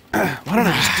 hold on. Why don't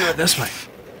I just do it this way?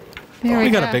 There We we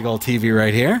got go. a big old TV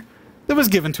right here that was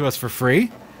given to us for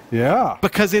free Yeah.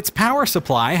 because its power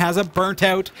supply has a burnt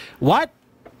out what?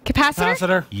 Capacitor?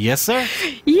 Capacitor. Yes, sir.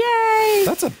 Yay!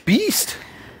 That's a beast.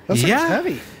 That's Yeah.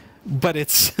 heavy. But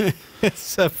it's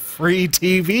it's a free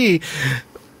TV.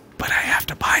 But I have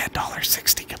to buy a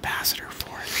 $1.60 capacitor for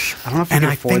it. I don't know if And you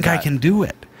I can afford think I that. can do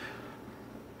it.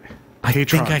 I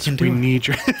think I Patrons, can do we it. need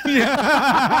your...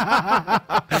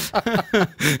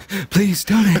 Please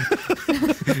donate.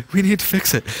 We need to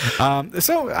fix it.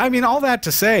 So, I mean, all that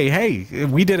to say, hey,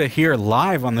 we did it here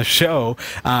live on the show,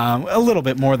 a little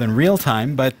bit more than real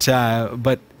time, but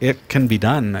it can be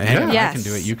done. Hey, Yeah. I Yes. can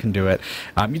do it. You can do it.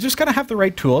 You just got to have the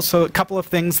right tools. So, a couple of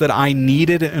things that I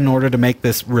needed in order to make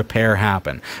this repair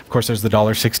happen. Of course, there's the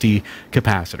 $1.60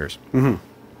 capacitors. Mm-hmm.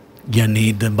 You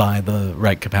need to buy the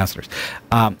right capacitors.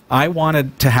 I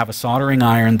wanted to have a soldering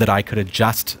iron that I could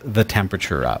adjust the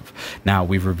temperature of. Now,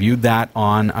 we've reviewed that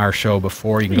on our show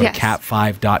before. You can go Yes. to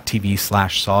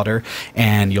cat5.tv/solder,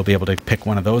 and you'll be able to pick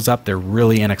one of those up. They're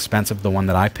really inexpensive, the one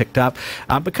that I picked up,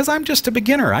 because I'm just a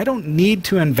beginner. I don't need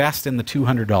to invest in the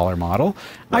 $200 model.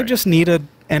 I just need a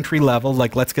entry level,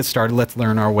 like let's get started, let's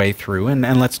learn our way through,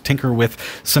 and let's tinker with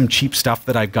some cheap stuff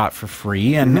that I've got for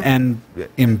free and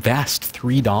invest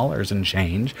 $3 and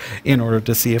change in order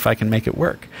to see if I can make it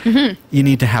work. You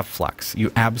need to have flux.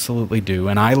 You absolutely do.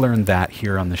 And I learned that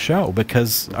here on the show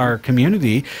because our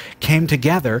community came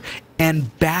together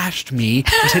and bashed me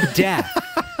to death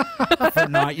for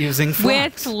not using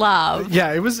flux. With love.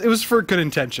 Yeah, it was for good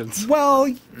intentions.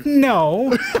 Well,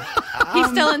 no. He's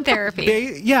still in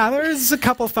therapy. There's a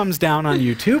couple thumbs down on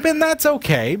YouTube, and that's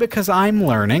okay because I'm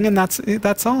learning, and that's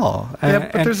all. Yeah,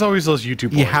 but And there's always those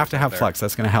YouTube. you have to have there. flux.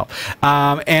 That's going to help.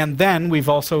 And then we've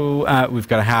also we've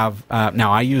got to have.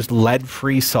 Now I used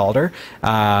lead-free solder,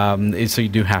 so you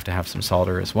do have to have some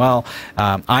solder as well.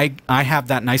 I have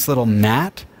that nice little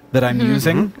mat that I'm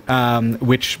using,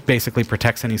 which basically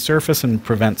protects any surface and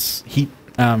prevents heat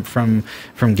from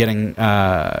getting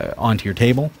onto your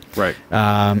table. Right.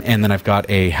 And then I've got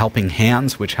a helping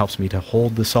hands, which helps me to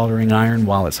hold the soldering iron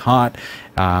while it's hot,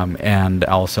 and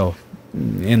also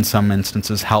in some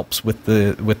instances helps with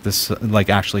this, like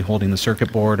actually holding the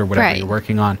circuit board or whatever Right. you're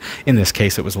working on. In this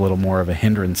case, it was a little more of a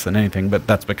hindrance than anything, but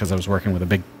that's because I was working with a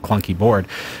big clunky board.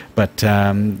 But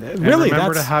And really,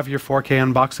 remember to that's, have your 4K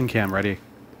unboxing cam ready.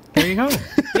 there you go.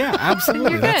 Yeah,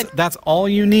 absolutely. You're That's, good. that's all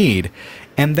you need.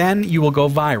 And then you will go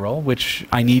viral, which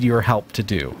I need your help to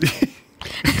do.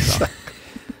 So.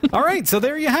 All right, so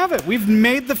there you have it. We've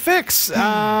made the fix.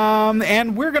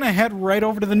 And we're going to head right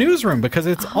over to the newsroom because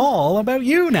it's all about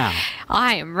you now.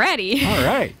 I am ready. All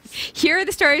right. Here are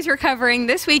the stories we're covering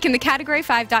this week in the Category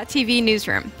 5.tv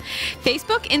newsroom.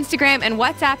 Facebook, Instagram, and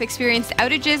WhatsApp experienced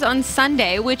outages on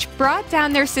Sunday, which brought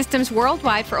down their systems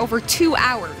worldwide for over 2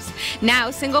 hours.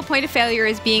 Now, single point of failure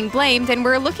is being blamed, and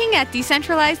we're looking at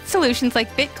decentralized solutions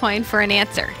like Bitcoin for an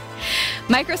answer.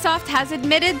 Microsoft has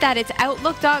admitted that its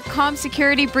Outlook.com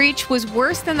security breach was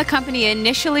worse than the company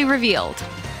initially revealed.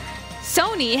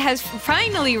 Sony has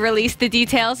finally released the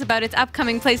details about its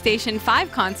upcoming PlayStation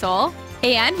 5 console.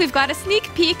 And we've got a sneak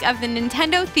peek of the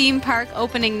Nintendo theme park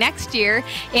opening next year.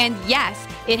 And yes,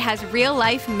 it has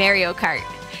real-life Mario Kart.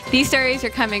 These stories are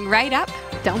coming right up.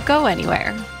 Don't go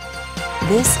anywhere.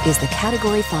 This is the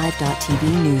Category 5.tv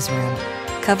newsroom,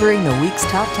 covering the week's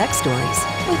top tech stories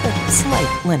with a slight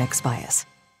Linux bias.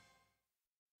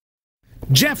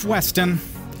 Jeff Weston,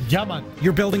 Yeah, man.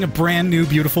 you're building a brand new,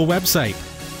 beautiful website,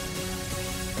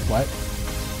 What?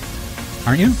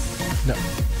 aren't you? No.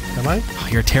 Am I? Oh,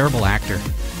 you're a terrible actor.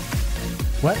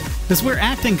 What? This is where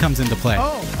acting comes into play.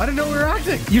 Oh, I didn't know we were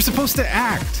acting. You're supposed to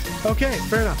act. Okay,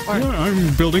 fair enough. All right. Yeah,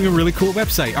 I'm building a really cool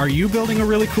website. Are you building a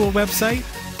really cool website?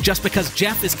 Just because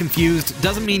Jeff is confused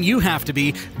doesn't mean you have to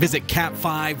be. Visit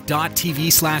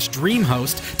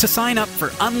cat5.tv/dreamhost to sign up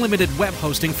for unlimited web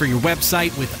hosting for your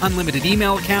website with unlimited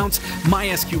email accounts,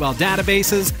 MySQL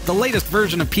databases, the latest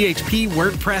version of PHP,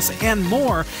 WordPress, and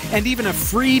more, and even a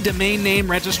free domain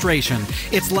name registration.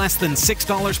 It's less than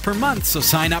 $6 per month, so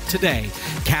sign up today.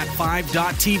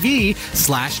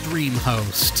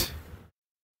 cat5.tv/dreamhost.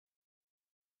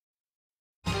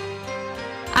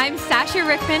 I'm Sasha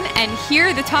Rickman, and here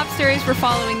are the top stories we're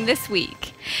following this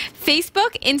week.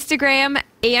 Facebook, Instagram,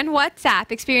 and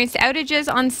WhatsApp experienced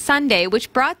outages on Sunday,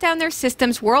 which brought down their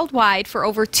systems worldwide for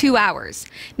over 2 hours.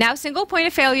 Now, single point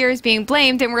of failure is being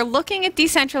blamed, and we're looking at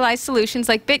decentralized solutions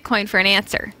like Bitcoin for an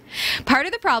answer. Part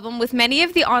of the problem with many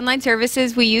of the online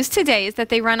services we use today is that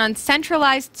they run on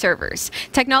centralized servers.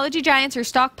 Technology giants are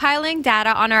stockpiling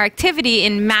data on our activity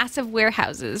in massive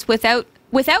warehouses.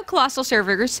 Without colossal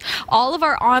servers, all of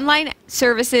our online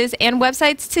services and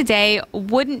websites today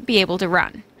wouldn't be able to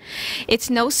run. It's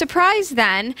no surprise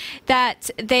then that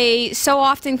they so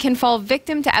often can fall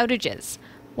victim to outages.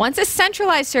 Once a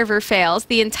centralized server fails,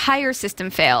 the entire system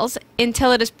fails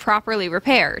until it is properly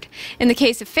repaired. In the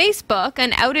case of Facebook,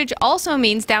 an outage also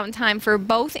means downtime for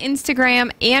both Instagram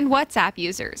and WhatsApp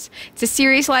users. It's a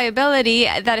serious liability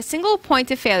that a single point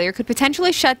of failure could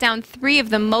potentially shut down 3 of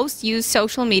the most used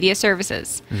social media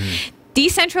services.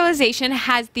 Decentralization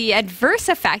has the adverse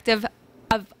effect of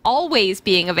always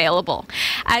being available.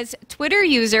 As Twitter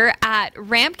user at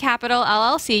Ramp Capital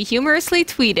LLC humorously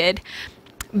tweeted,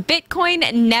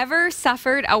 Bitcoin never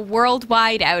suffered a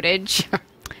worldwide outage.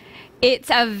 It's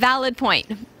a valid point.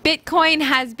 Bitcoin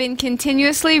has been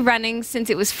continuously running since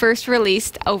it was first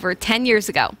released over 10 years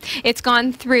ago. It's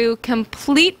gone through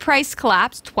complete price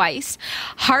collapse twice,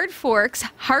 hard forks,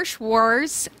 harsh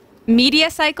wars, media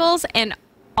cycles, and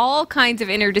all kinds of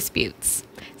inner disputes.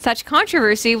 Such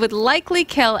controversy would likely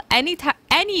kill any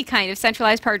kind of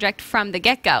centralized project from the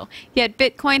get-go. Yet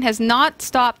Bitcoin has not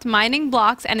stopped mining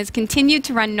blocks and has continued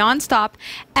to run non-stop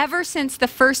ever since the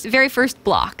very first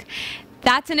block.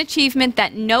 That's an achievement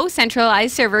that no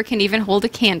centralized server can even hold a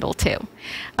candle to.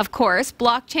 Of course,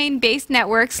 blockchain-based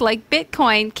networks like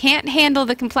Bitcoin can't handle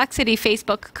the complexity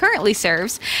Facebook currently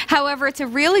serves. However, it's a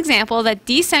real example that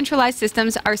decentralized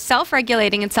systems are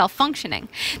self-regulating and self-functioning.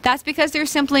 That's because there's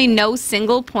simply no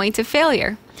single point of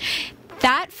failure.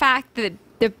 That fact that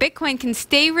the Bitcoin can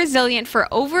stay resilient for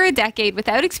over a decade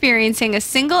without experiencing a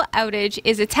single outage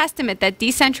is a testament that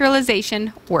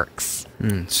decentralization works.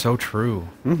 So true.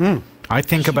 I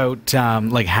think about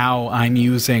like how I'm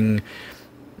using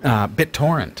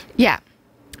BitTorrent. Yeah.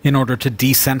 In order to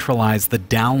decentralize the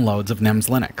downloads of NEMS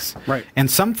Linux. Right. And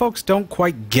some folks don't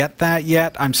quite get that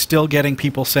yet. I'm still getting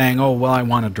people saying, oh, well, I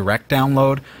want a direct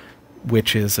download,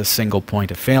 which is a single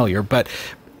point of failure. But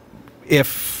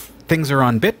if things are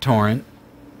on BitTorrent,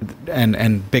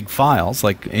 and big files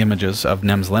like images of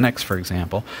NEMS Linux, for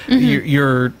example,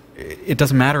 it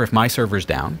doesn't matter if my server's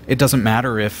down. It doesn't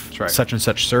matter if such and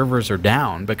such servers are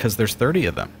down because there's 30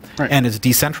 of them. And it's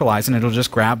decentralized and it'll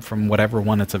just grab from whatever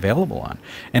one it's available on.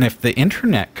 And if the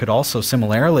internet could also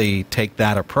similarly take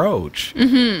that approach,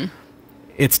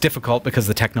 it's difficult because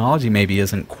the technology maybe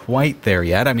isn't quite there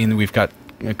yet. I mean, we've got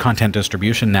content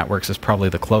distribution networks is probably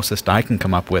the closest I can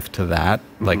come up with to that,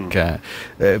 like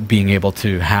being able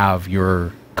to have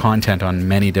your content on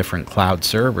many different cloud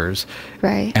servers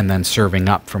and then serving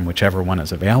up from whichever one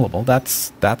is available.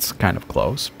 That's kind of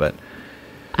close, but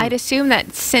I'd assume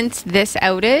that since this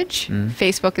outage,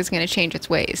 Facebook is going to change its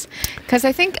ways. Because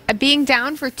I think being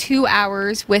down for 2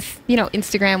 hours with,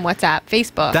 Instagram, WhatsApp,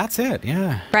 Facebook. That's it,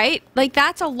 yeah. Right? Like,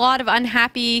 that's a lot of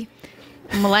unhappy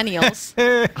millennials.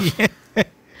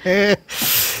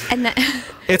 And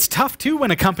it's tough too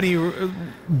when a company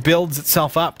builds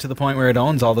itself up to the point where it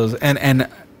owns all those and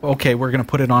okay, we're going to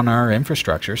put it on our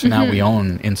infrastructure, so now we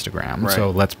own Instagram, so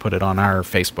let's put it on our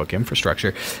Facebook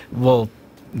infrastructure. Well,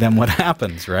 then what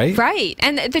happens, right? Right.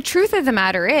 And the truth of the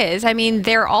matter is, I mean,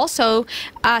 they're also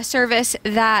a service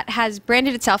that has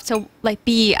branded itself to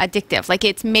be addictive. Like,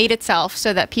 it's made itself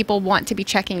so that people want to be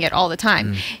checking it all the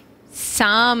time.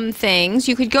 Some things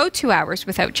you could go 2 hours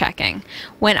without checking.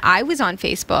 When I was on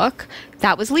Facebook,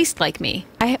 that was least like me.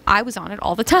 I was on it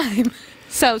all the time.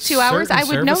 So 2 hours, I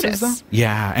would notice. Though?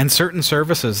 Yeah, and certain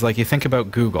services, like you think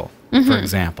about Google, for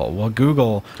example. Well,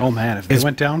 Google... Oh, man, if they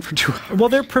went down for 2 hours... Well,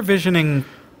 they're provisioning...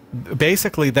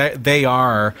 Basically, they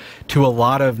are, to a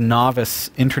lot of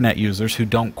novice internet users who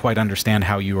don't quite understand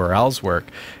how URLs work,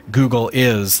 Google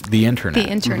is the internet. The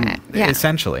internet, yeah.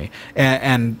 Essentially.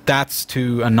 And that's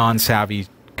to a non-savvy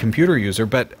computer user,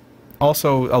 but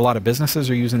also a lot of businesses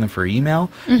are using them for email.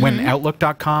 When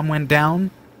Outlook.com went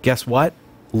down, guess what?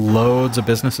 Loads of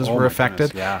businesses were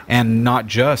affected, and not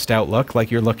just Outlook,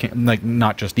 like you're looking, like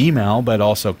not just email, but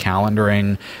also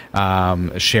calendaring,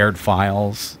 shared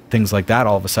files, things like that,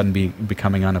 all of a sudden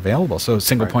becoming unavailable. So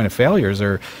single point of failures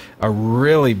are a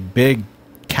really big,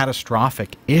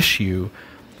 catastrophic issue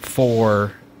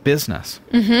for business.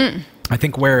 I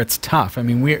think where it's tough, I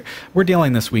mean, we're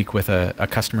dealing this week with a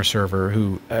customer server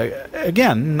who,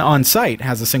 again, on site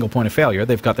has a single point of failure.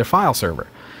 They've got their file server,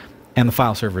 and the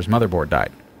file server's motherboard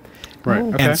died. Right.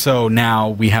 Okay. And so now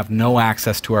we have no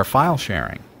access to our file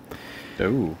sharing.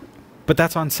 Ooh. But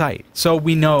that's on site. So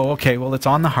we know, okay, well, it's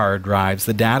on the hard drives.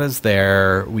 The data's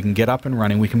there. We can get up and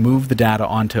running. We can move the data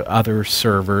onto other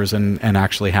servers and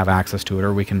actually have access to it,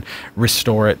 or we can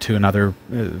restore it to another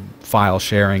file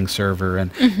sharing server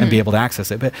and be able to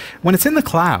access it. But when it's in the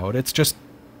cloud, it's just,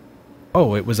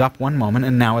 oh, it was up one moment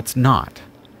and now it's not.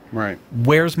 Right.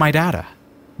 Where's my data?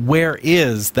 Where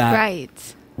is that?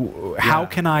 Right. How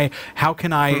can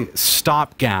I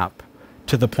stopgap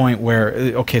to the point where,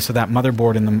 okay, so that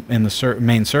motherboard in the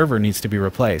main server needs to be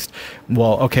replaced.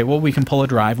 Well, okay, well, we can pull a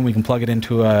drive and we can plug it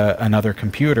into another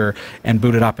computer and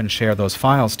boot it up and share those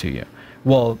files to you.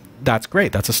 Well, that's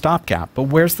great. That's a stopgap. But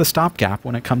where's the stopgap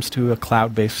when it comes to a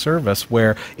cloud-based service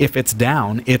where if it's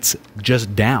down, it's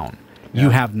just down? Yeah. You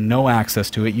have no access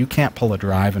to it. You can't pull a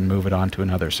drive and move it onto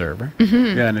another server.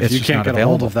 Yeah, and if it's you can't get a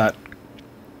hold available. of that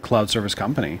cloud service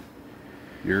company,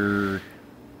 you're...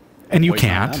 And you waiting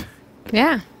on can't. them.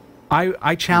 Yeah.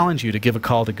 I challenge you to give a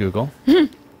call to Google.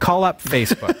 Call up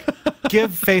Facebook. Give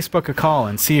Facebook a call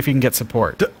and see if you can get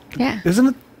support. Yeah. Isn't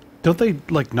it... Don't they,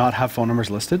 like, not have phone numbers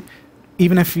listed?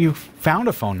 Even if you found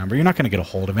a phone number, you're not going to get a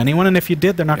hold of anyone. And if you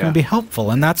did, they're not going to be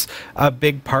helpful. And that's a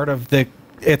big part of the...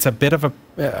 It's a bit of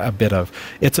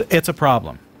it's a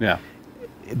problem. Yeah.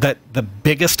 That the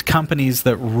biggest companies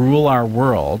that rule our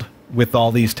world with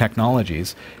all these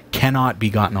technologies cannot be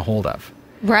gotten a hold of.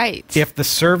 Right. If the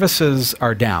services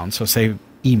are down, so say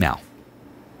email,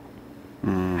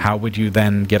 how would you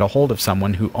then get a hold of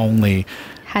someone who only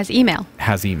has email?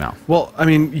 Well, I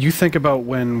mean, you think about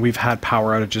when we've had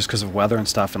power outages because of weather and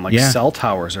stuff, and like cell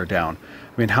towers are down.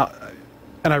 I mean, how...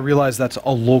 And I realize that's a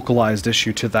localized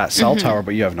issue to that cell tower,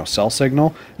 but you have no cell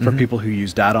signal for people who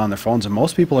use data on their phones. And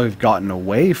most people have gotten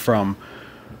away from,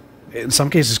 in some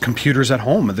cases, computers at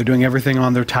home. They're doing everything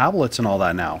on their tablets and all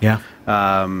that now. Yeah.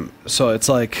 So it's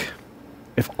like,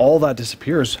 if all that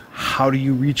disappears, how do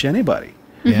you reach anybody?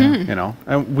 Yeah. You know,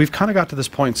 and we've kind of got to this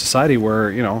point in society where,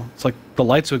 you know, it's like the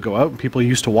lights would go out and people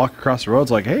used to walk across the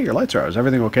roads like, hey, your lights are out. Is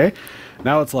everything okay?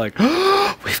 Now it's like,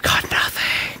 oh, we've got nothing.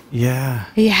 Yeah.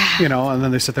 Yeah. You know, and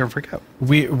then they sit there and freak out.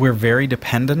 We're very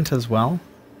dependent as well.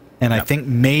 And I think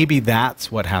maybe that's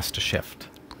what has to shift.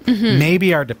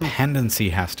 Maybe our dependency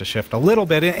has to shift a little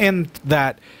bit in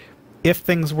that if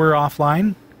things were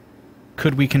offline,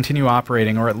 could we continue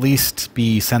operating or at least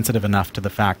be sensitive enough to the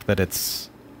fact that it's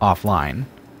offline?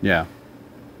 Yeah.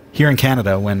 Here in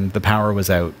Canada, when the power was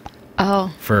out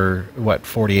for,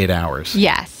 48 hours?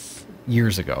 Yes.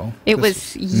 Years ago. It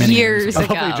was years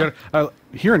ago.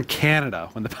 Here in Canada,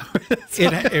 when the power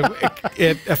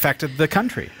it affected the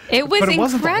country. It was but it incredible.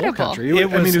 wasn't the whole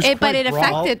country. But it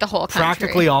affected the whole country.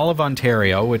 Practically all of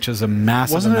Ontario, which is a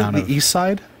massive wasn't amount it the east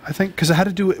side, I think? Because it had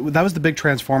to do... That was the big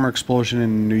transformer explosion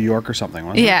in New York or something,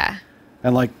 wasn't it? Yeah.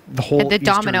 And like the whole The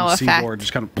domino eastern effect. seaboard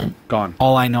just kind of gone.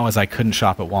 All I know is I couldn't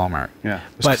shop at Walmart. Yeah.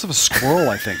 It was because of a squirrel,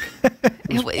 I think.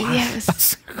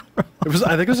 Yes.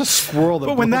 I think it was a squirrel that...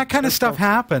 But when that kind of stuff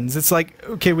happens, it's like,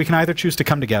 okay, we can either choose to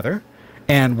come together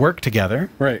and work together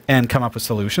and come up with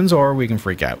solutions, or we can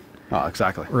freak out. Oh,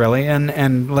 exactly. Really,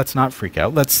 and let's not freak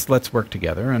out. Let's work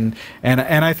together, and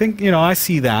I think, you know, I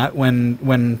see that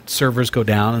when servers go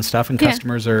down and stuff, and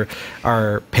customers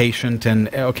are patient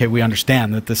and okay, we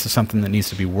understand that this is something that needs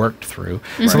to be worked through.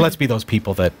 So let's be those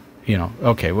people that, you know,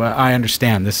 okay, well, I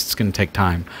understand this is going to take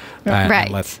time.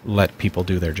 And let's let people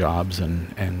do their jobs,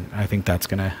 and I think that's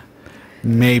going to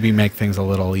maybe make things a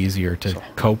little easier to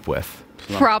cope with.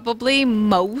 Probably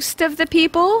most of the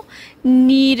people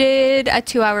needed a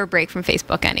 2-hour break from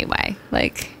Facebook anyway.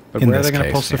 Like, but where are they going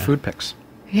to post their food pics?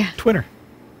 Yeah. Twitter.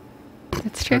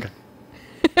 That's true.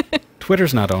 Okay.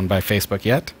 Twitter's not owned by Facebook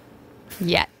yet.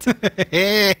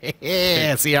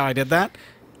 See how I did that?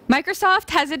 Microsoft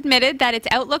has admitted that its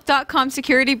Outlook.com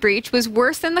security breach was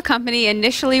worse than the company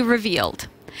initially revealed.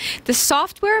 The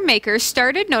software maker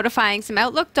started notifying some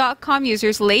Outlook.com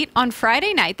users late on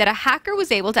Friday night that a hacker was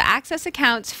able to access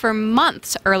accounts for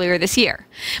months earlier this year.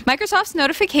 Microsoft's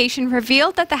notification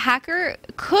revealed that the hacker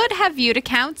could have viewed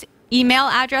accounts, email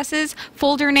addresses,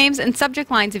 folder names, and subject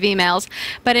lines of emails.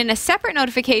 But in a separate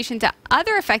notification to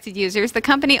other affected users, the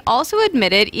company also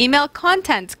admitted email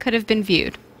contents could have been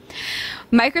viewed.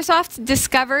 Microsoft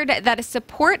discovered that a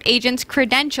support agent's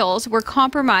credentials were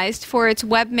compromised for its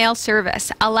webmail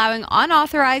service, allowing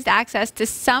unauthorized access to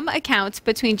some accounts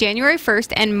between January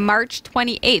 1st and March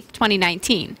 28th,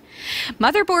 2019.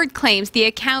 Motherboard claims the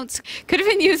accounts could have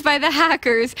been used by the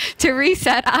hackers to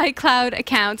reset iCloud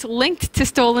accounts linked to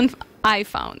stolen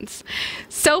iPhones.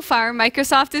 So far,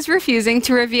 Microsoft is refusing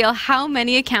to reveal how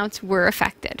many accounts were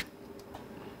affected.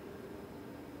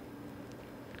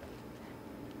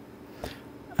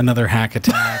 Another hack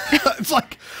attack. It's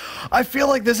like, I feel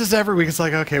like this is every week. It's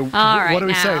like, okay, right, what do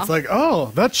we say? now. It's like,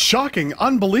 oh, that's shocking,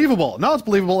 unbelievable. No, it's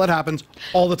believable. It happens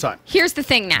all the time. Here's the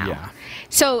thing now. Yeah.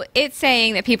 So it's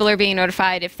saying that people are being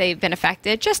notified if they've been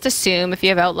affected. Just assume if you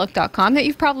have Outlook.com that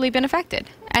you've probably been affected.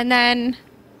 And then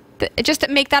just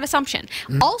make that assumption.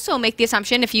 Also make the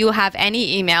assumption if you have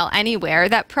any email anywhere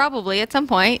that probably at some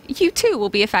point you too will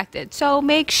be affected. So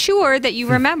make sure that you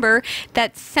remember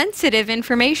that sensitive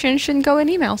information shouldn't go in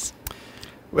emails.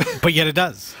 But yet it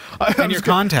does. And your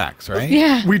contacts, right?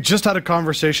 Yeah. We just had a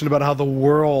conversation about how the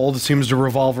world seems to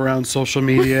revolve around social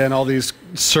media and all these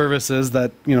services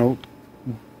that,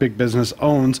 big business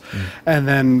owns. And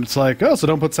then it's like, oh, so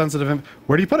don't put sensitive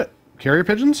where do you put it? Carrier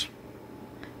pigeons?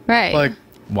 Right. Like,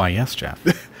 Why, yes, Jeff.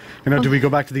 do we go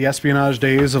back to the espionage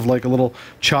days of like a little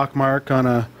chalk mark on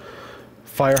a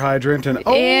fire hydrant and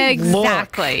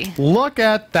Exactly. Look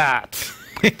at that.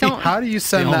 Don't- How do you The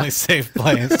send only that? safe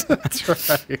place. That's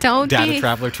right. Don't Data be...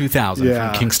 Traveler 2000 Yeah.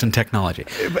 from Kingston Technology.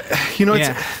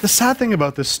 It's, the sad thing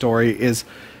about this story is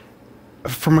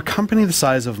from a company the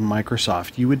size of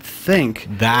Microsoft, you would think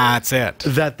That's it.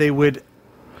 that they would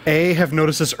A, have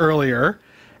noticed this earlier,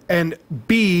 and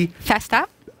B, Fessed up?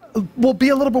 be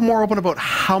a little bit more open about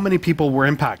how many people were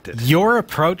impacted. Your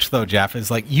approach, though, Jeff, is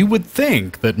like you would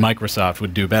think that Microsoft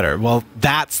would do better. Well,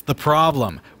 that's the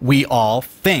problem. We all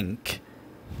think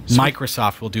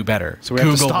Microsoft will do better. So we have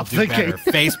to Google stop will do thinking.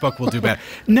 better. Facebook will do better.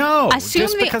 No, Assume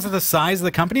just the- because of the size of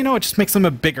the company. No, it just makes them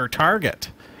a bigger target.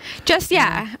 Just,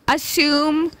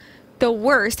 assume the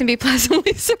worst and be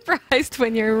pleasantly surprised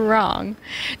when you're wrong.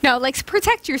 No, like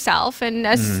protect yourself and,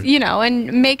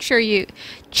 and make sure you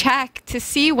check to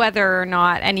see whether or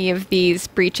not any of these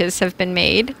breaches have been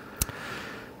made.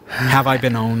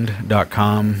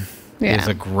 HaveIBeenOwned.com is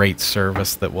a great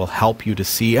service that will help you to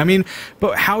see. I mean,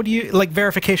 but how do you, like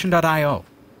verification.io?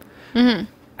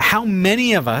 How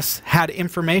many of us had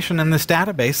information in this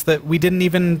database that we didn't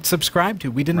even subscribe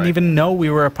to? We didn't even know we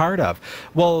were a part of.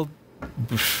 Well,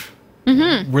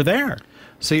 we're there.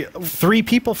 See, 3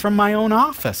 people from my own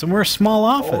office, and we're a small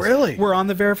office. really? We're on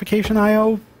the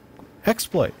verification.io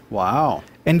exploit. wow.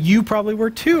 And you probably were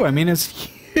too. I mean, it's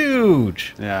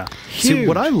huge. Yeah. Huge. See,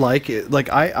 what I like,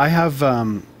 I have,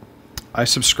 I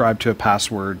subscribe to a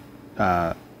password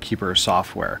keeper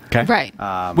software. Okay.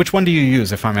 Right. Which one do you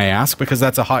use, if I may ask? Because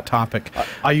that's a hot topic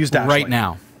I use Dashlane. right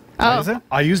now. Oh. Is it?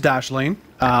 I use Dashlane.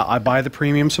 I buy the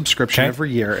premium subscription Okay.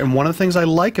 every year, and one of the things I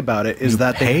like about it is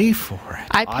that Pay for it.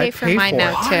 I pay for mine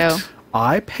now, too.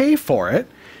 I pay for it,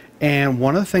 and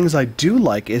one of the things I do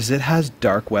like is it has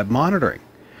dark web monitoring,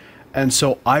 and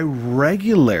so I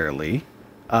regularly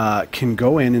can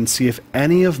go in and see if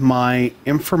any of my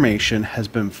information has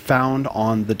been found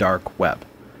on the dark web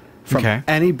from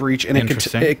any breach, and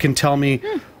it can tell me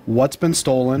what's been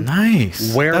stolen.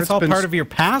 Nice. Where That's it's all been part of your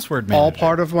password manager. all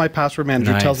part of my password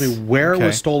manager. Tells me Nice. where it Okay.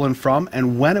 was stolen from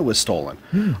and when it was stolen.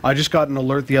 I just got an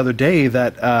alert the other day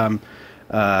that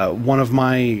one of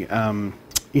my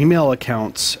email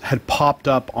accounts had popped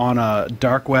up on a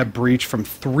dark web breach from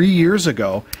 3 years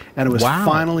ago, and it was Wow.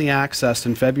 finally accessed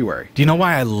in February. Do you know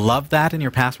why I love that in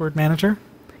your password manager?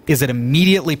 Is it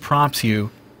immediately prompts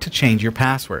you to change your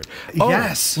password. Oh,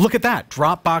 yes. Look at that.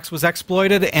 Dropbox was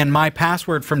exploited, and my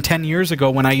password from 10 years ago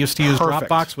when I used to use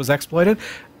Perfect. Dropbox was exploited.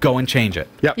 Go and change it.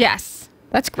 Yep. Yes.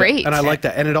 That's great. And I like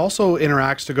that. And it also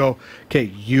interacts to go, okay,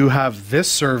 you have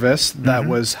this service that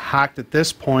was hacked at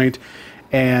this point,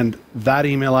 and that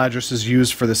email address is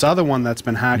used for this other one that's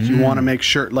been hacked. You want to make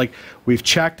sure, like, we've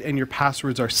checked and your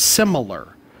passwords are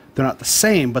similar. They're not the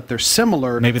same, but they're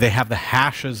similar. Maybe they have the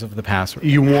hashes of the password.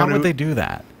 You How want would to- they do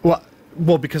that?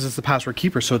 Well, because it's the password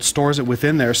keeper, so it stores it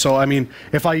within there. So, I mean,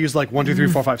 if I use like 1, 2, 3,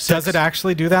 4, 5, 6. Does it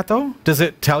actually do that, though? Does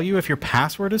it tell you if your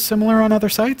password is similar on other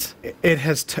sites? It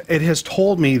has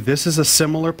told me this is a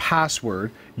similar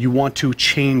password. You want to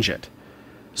change it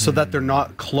so that they're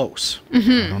not close. I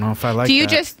don't know if I like that. Do you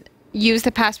just use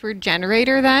the password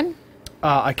generator then?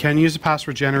 I can use a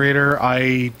password generator.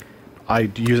 I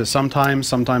use it sometimes.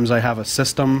 Sometimes I have a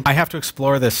system. I have to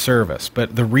explore this service,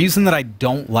 but the reason that I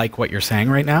don't like what you're saying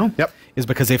right now is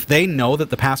because if they know that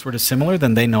the password is similar,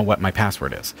 then they know what my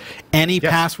password is. Any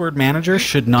password manager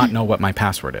should not know what my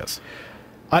password is.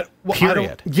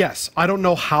 Period. I don't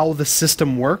know how the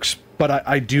system works, but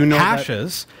I do know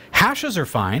Hashes are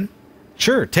fine.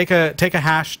 Sure, take a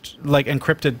hashed, like,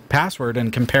 encrypted password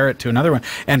and compare it to another one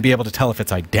and be able to tell if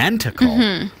it's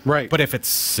identical. Right. But if it's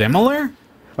similar,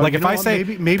 like if I say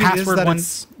maybe password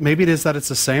maybe it is that it's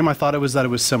the same. I thought it was that it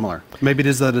was similar. Maybe it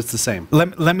is that it's the same.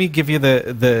 Let me give you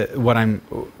the what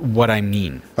I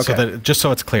mean. Okay. So that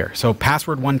so it's clear. So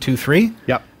password 123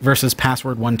 versus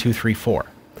password 1234.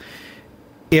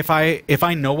 if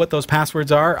I know what those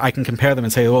passwords are, I can compare them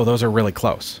and say, oh, those are really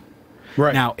close.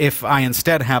 Right. Now, if I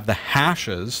instead have the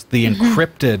hashes, the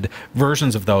encrypted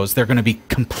versions of those, they're going to be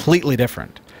completely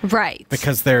different. Right.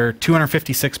 Because they're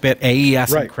 256-bit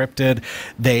AES encrypted.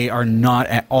 They are not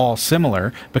at all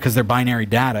similar because their binary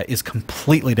data is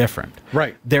completely different.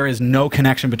 Right. There is no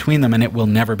connection between them, and it will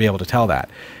never be able to tell that.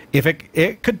 If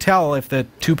it could tell if the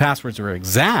two passwords were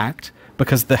exact,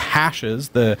 because the hashes,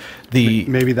 the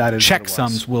maybe that is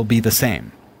checksums will be the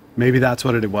same. Maybe that's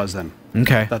what it was then.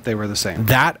 Okay. That they were the same.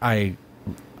 That I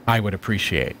would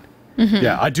appreciate.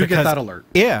 Yeah, I do get that alert.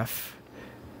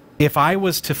 If I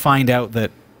was to find out that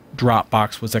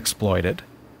Dropbox was exploited,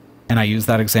 and I use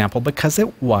that example because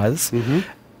it was,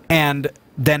 and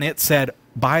then it said,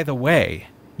 by the way,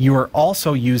 you are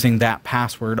also using that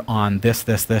password on this,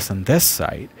 and this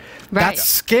site. Right. That's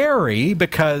scary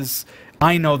because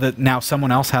I know that now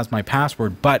someone else has my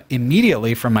password, but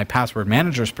immediately from my password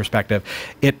manager's perspective,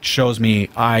 it shows me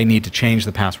I need to change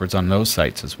the passwords on those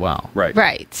sites as well. Right.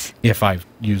 Right. If I've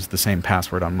used the same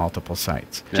password on multiple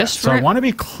sites. Just I want to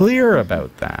be clear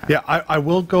about that. Yeah, I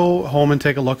will go home and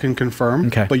take a look and confirm.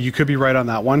 Okay. But you could be right on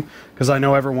that one, because I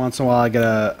know every once in a while I get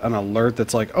an alert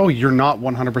that's like, oh, you're not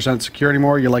 100% secure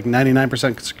anymore. You're like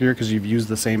 99% secure because you've used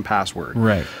the same password.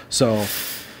 Right. So...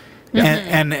 Yeah.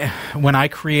 And when I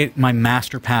create my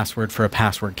master password for a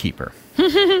password keeper.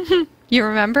 You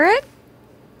remember it?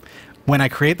 When I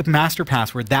create the master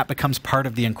password, that becomes part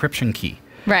of the encryption key.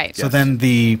 Right. So then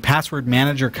the password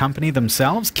manager company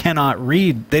themselves cannot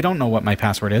read. They don't know what my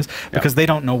password is because they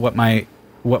don't know what my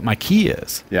key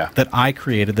is. Yeah. That I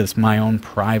created this my own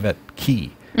private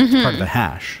key. It's part of the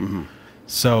hash.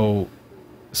 So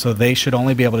they should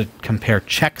only be able to compare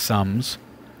checksums,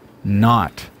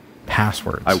 not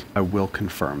passwords. I will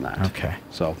confirm that. Okay.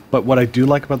 So, but what I do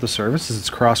like about the service is it's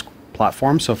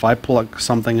cross-platform. So if I plug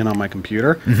something in on my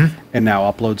computer and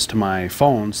now uploads to my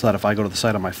phone, so that if I go to the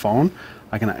site on my phone,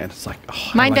 I can. It's like,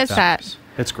 oh, Mine like does that.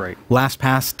 It's great.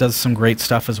 LastPass does some great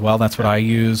stuff as well. That's what I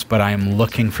use, but I am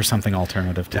looking for something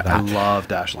alternative to that. I love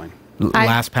Dashlane.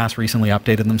 LastPass recently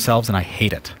updated themselves, and I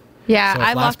hate it. Yeah, So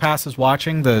if LastPass is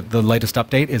watching, the latest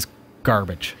update is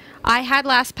garbage. I had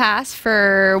LastPass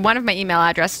for one of my email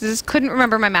addresses, couldn't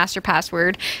remember my master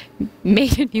password,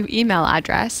 made a new email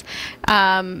address,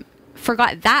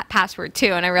 forgot that password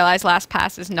too, and I realized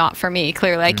LastPass is not for me.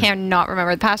 Clearly, I cannot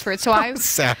remember the password. So I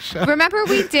remember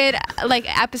we did like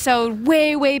episode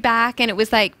way back, and it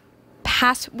was like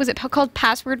was it called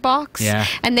Password Box? Yeah.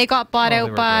 And they got bought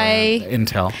out by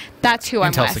Intel. That's who I'm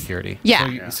with. Intel Security.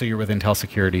 Yeah. So you're with Intel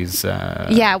Security's.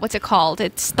 Yeah. What's it called?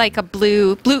 It's like a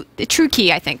blue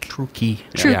TrueKey, I think. TrueKey.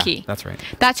 TrueKey. Yeah, that's right.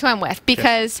 That's who I'm with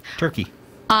because Turkey.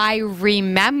 I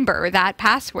remember that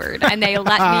password and they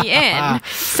let me in,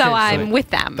 so I'm with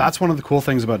them. That's one of the cool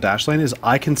things about Dashlane is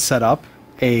I can set up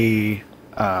a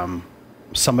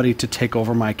somebody to take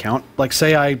over my account. Like,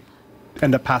 say I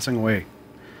end up passing away.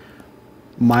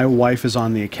 My wife is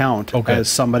on the account as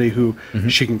somebody who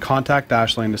she can contact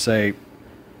Dashlane to say,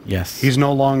 yes, he's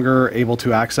no longer able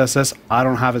to access this. I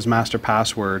don't have his master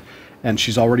password. And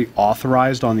she's already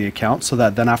authorized on the account so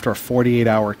that then after a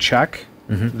 48-hour check,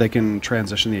 they can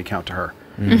transition the account to her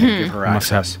and give her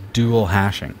access. Must have dual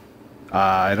hashing.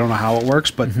 I don't know how it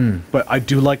works, but I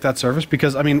do like that service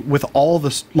because, I mean, with all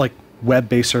this like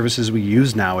web-based services we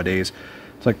use nowadays,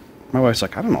 it's like, my wife's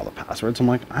like, I don't know the passwords. I'm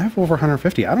like, I have over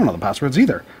 150. I don't know the passwords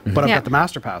either. But I've got the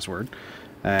master password.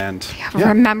 And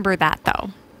remember that, though.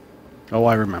 Oh,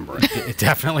 I remember it.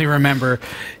 Definitely remember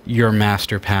your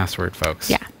master password, folks.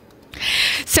 Yeah.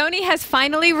 Sony has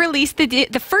finally released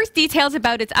the first details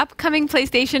about its upcoming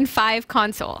PlayStation 5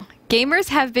 console. Gamers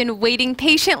have been waiting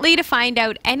patiently to find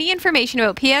out any information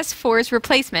about PS4's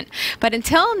replacement, but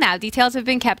until now, details have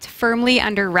been kept firmly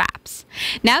under wraps.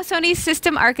 Now, Sony's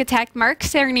system architect Mark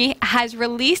Cerny has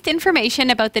released information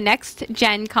about the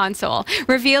next-gen console,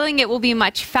 revealing it will be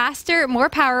much faster, more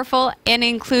powerful, and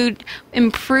include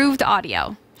improved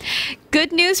audio.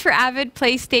 Good news for avid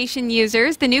PlayStation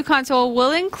users, the new console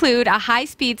will include a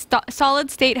high-speed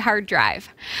solid-state hard drive.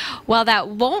 While that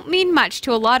won't mean much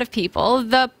to a lot of people,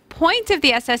 the point of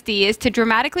the SSD is to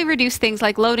dramatically reduce things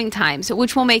like loading times,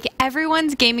 which will make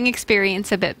everyone's gaming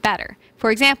experience a bit better. For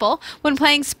example, when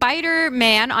playing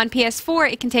Spider-Man on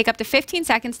PS4, it can take up to 15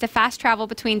 seconds to fast travel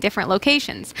between different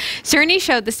locations. Cerny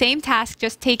showed the same task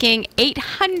just taking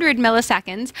 800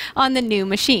 milliseconds on the new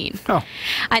machine. Oh.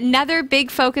 Another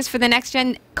big focus for the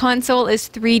next-gen console is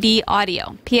 3D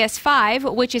audio.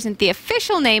 PS5, which isn't the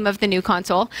official name of the new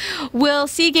console, will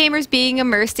see gamers being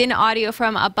immersed in audio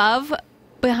from above,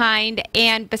 behind,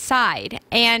 and beside,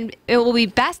 and it will be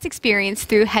best experienced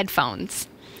through headphones.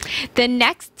 The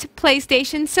next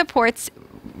PlayStation supports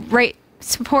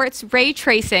ray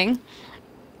tracing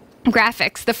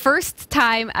graphics, the first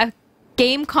time a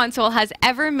game console has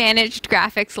ever managed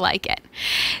graphics like it.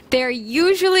 They're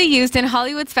usually used in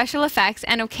Hollywood special effects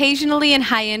and occasionally in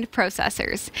high-end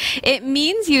processors. It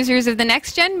means users of the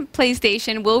next-gen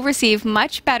PlayStation will receive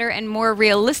much better and more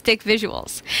realistic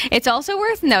visuals. It's also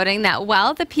worth noting that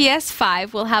while the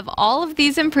PS5 will have all of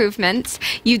these improvements,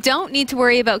 you don't need to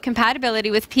worry about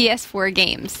compatibility with PS4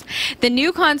 games. The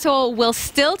new console will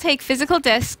still take physical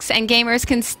discs, and gamers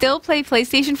can still play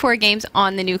PlayStation 4 games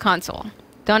on the new console.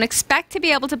 Don't expect to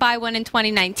be able to buy one in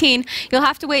 2019. You'll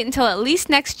have to wait until at least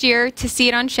next year to see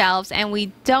it on shelves, and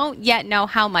we don't yet know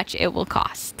how much it will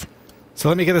cost. So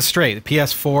let me get this straight. The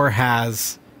PS4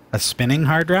 has a spinning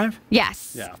hard drive?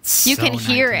 Yes. Yeah. You can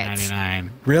hear it.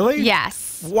 Really?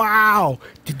 Yes. Wow.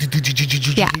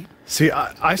 Yeah. See,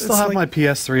 I still have my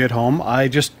PS3 at home. I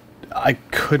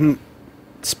couldn't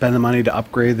spend the money to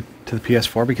upgrade to the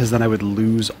PS4 because then I would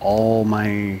lose all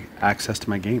my access to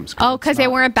my games. Oh, because they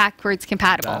weren't backwards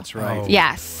compatible. That's right. Oh.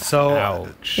 Yes. So,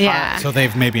 Ouch. Yeah. So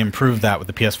they've maybe improved that with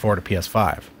the PS4 to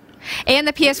PS5. And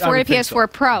the I PS4 would to think PS4 so.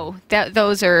 Pro,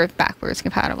 those are backwards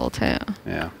compatible too.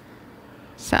 yeah.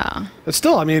 So. But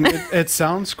still, I mean, it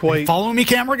sounds quite... Follow me,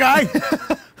 camera guy.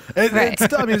 Right.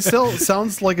 it still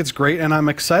sounds like it's great, and I'm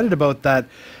excited about that.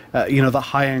 The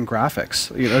high-end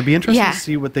graphics. It'll be interesting to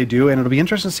see what they do, and it'll be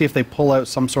interesting to see if they pull out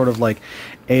some sort of like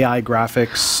AI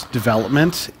graphics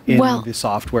development in the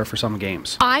software for some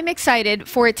games. I'm excited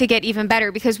for it to get even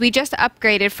better because we just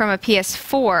upgraded from a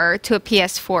PS4 to a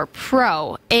PS4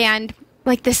 Pro, and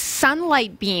like the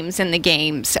sunlight beams in the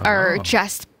games are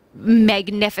just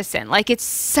magnificent. Like it's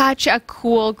such a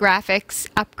cool graphics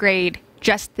upgrade,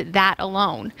 just that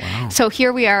alone. Wow. So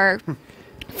here we are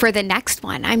for the next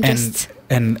one. I'm just...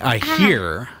 And I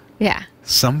hear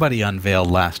somebody unveiled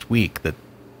last week that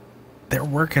they're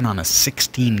working on a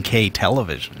 16K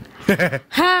television. Oh,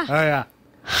 yeah.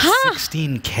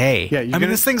 16K. Yeah, I mean,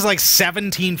 this thing's like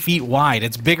 17 feet wide.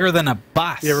 It's bigger than a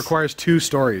bus. It requires 2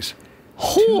 stories.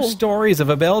 2 stories of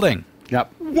a building.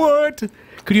 Yep. What?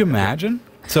 Could you imagine?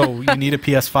 So you need a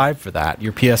PS5 for that.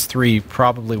 Your PS3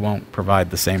 probably won't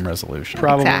provide the same resolution.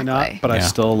 Probably Exactly. not, but I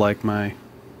still like my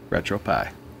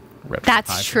RetroPie.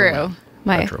 That's true.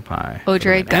 My RetroPie.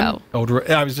 Odroid Go.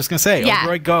 I was just going to say, Yeah.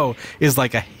 Odroid Go is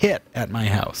like a hit at my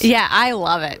house. Yeah, I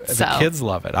love it. The kids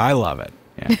love it. I love it.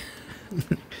 Yeah.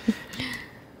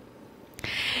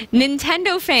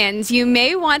 Nintendo fans, you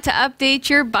may want to update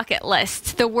your bucket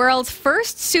list. The world's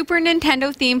first Super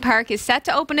Nintendo theme park is set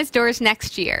to open its doors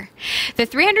next year. The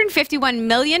 $351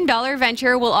 million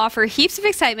venture will offer heaps of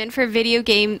excitement for video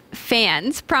game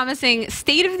fans, promising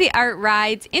state-of-the-art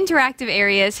rides, interactive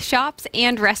areas, shops,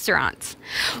 and restaurants.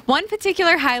 One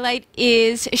particular highlight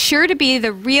is sure to be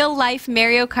the real-life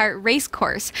Mario Kart race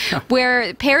course,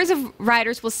 where pairs of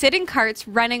riders will sit in carts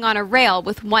running on a rail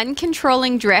with one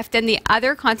controlling drift and the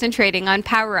other concentrating on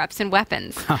power-ups and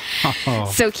weapons.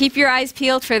 So keep your eyes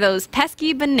peeled for those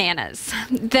pesky bananas.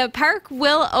 The park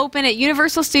will open at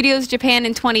Universal Studios Japan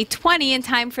in 2020 in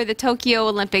time for the Tokyo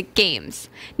Olympic Games.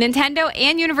 Nintendo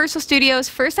and Universal Studios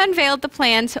first unveiled the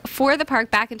plans for the park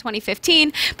back in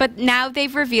 2015, but now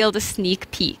they've revealed a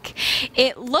sneak peek.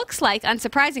 It looks like,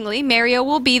 unsurprisingly, Mario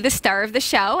will be the star of the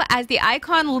show as the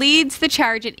icon leads the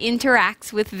charge and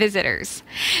interacts with visitors.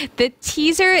 The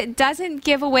teaser doesn't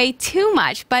give away too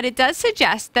much, but it does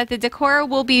suggest that the decor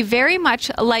will be very much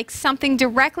like something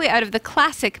directly out of the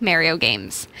classic Mario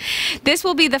games. This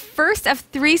will be the first of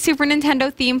 3 Super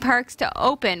Nintendo theme parks to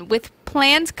open, with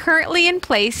plans currently in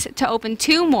place to open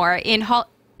 2 more in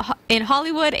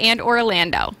Hollywood and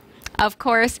Orlando. Of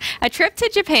course, a trip to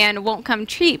Japan won't come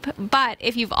cheap, but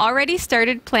if you've already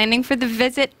started planning for the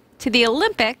visit to the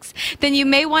Olympics, then you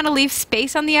may want to leave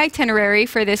space on the itinerary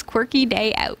for this quirky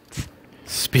day out.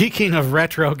 Speaking of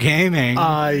retro gaming.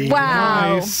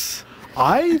 Wow. Nice.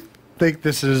 I think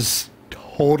this is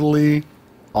totally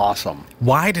awesome.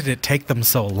 Why did it take them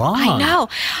so long? I know.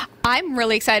 I'm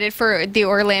really excited for the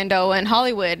Orlando and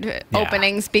Hollywood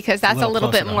openings because that's a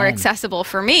little bit more accessible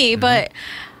for me, but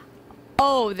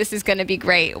oh, this is going to be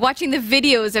great. Watching the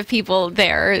videos of people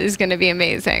there is going to be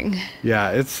amazing.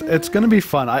 Yeah, it's going to be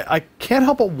fun. I can't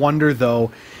help but wonder,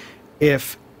 though,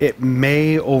 if it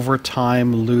may over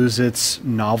time lose its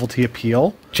novelty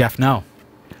appeal. Jeff, no.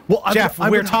 Well, Jeff,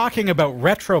 we're talking about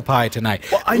RetroPie tonight.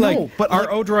 Well, I know, but our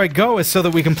Odroid Go is so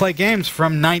that we can play games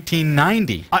from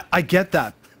 1990. I get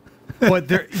that, but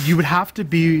you would have to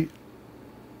be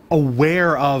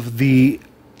aware of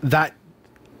that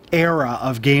era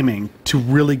of gaming to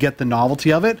really get the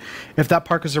novelty of it. If that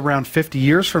park is around 50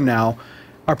 years from now,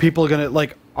 are people going to,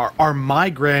 like, are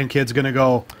my grandkids going to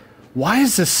go, why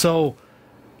is this so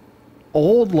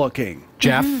old looking?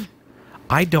 Jeff,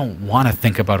 I don't want to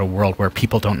think about a world where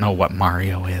people don't know what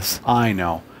Mario is. I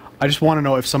know. I just want to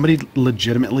know if somebody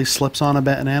legitimately slips on a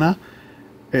banana,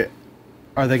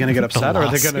 are they going to get upset, or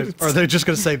are they just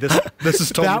going to say this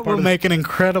is totally that will make an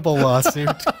incredible lawsuit.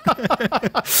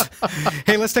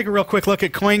 Hey, let's take a real quick look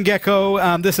at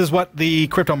CoinGecko. This is what the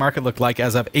crypto market looked like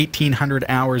as of 1800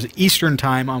 hours Eastern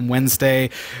time on Wednesday.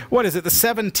 What is it? The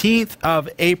 17th of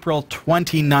April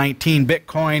 2019.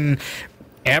 Bitcoin,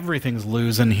 everything's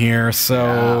losing here.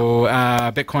 So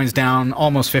Bitcoin's down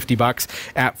almost $50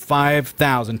 at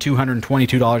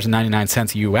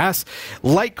 $5,222.99 US.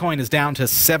 Litecoin is down to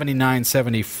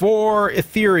 $79.74.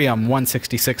 Ethereum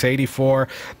 $166.84.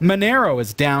 Monero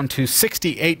is down to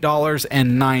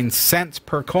 $68.09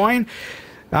 per coin.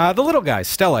 The little guy,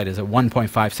 Stellite, is at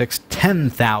 1.56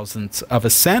 ten-thousandths of a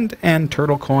cent, and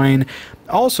Turtlecoin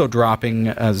also dropping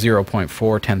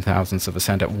 0.4 ten-thousandths of a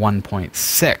cent at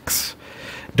 1.6.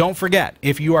 Don't forget,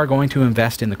 if you are going to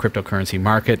invest in the cryptocurrency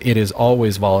market, it is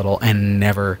always volatile and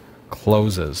never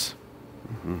closes.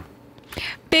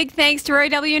 Big thanks to Roy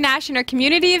W. Nash and our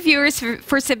community of viewers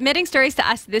for submitting stories to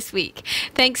us this week.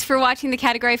 Thanks for watching the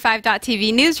Category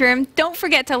 5.tv newsroom. Don't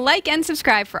forget to like and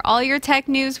subscribe for all your tech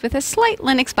news with a slight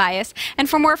Linux bias. And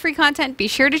for more free content, be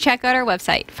sure to check out our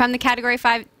website. From the Category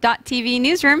 5.tv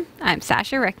newsroom, I'm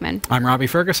Sasha Rickman. I'm Robbie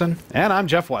Ferguson. And I'm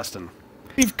Jeff Weston.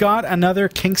 We've got another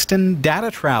Kingston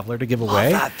Data Traveler to give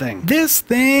away. Love that thing. This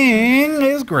thing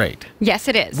is great. Yes,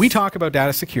 it is. We talk about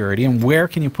data security and where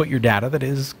can you put your data that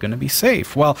is going to be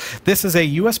safe. Well, this is a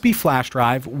USB flash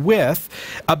drive with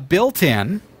a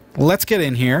built-in, let's get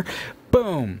in here,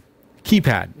 boom,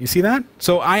 keypad. You see that?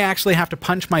 So I actually have to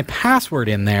punch my password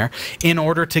in there in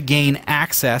order to gain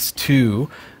access to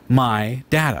my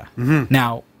data.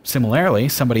 Now, similarly,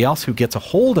 somebody else who gets a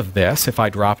hold of this, if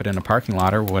I drop it in a parking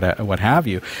lot or what have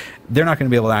you, they're not going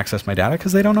to be able to access my data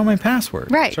because they don't know my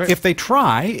password. Right. If they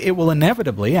try, it will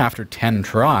inevitably, after 10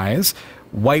 tries,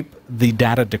 wipe the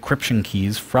data decryption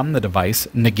keys from the device,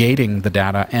 negating the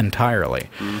data entirely.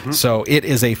 So it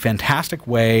is a fantastic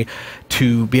way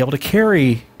to be able to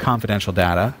carry confidential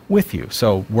data with you.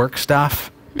 So work stuff,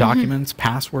 documents,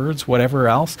 passwords, whatever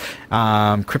else,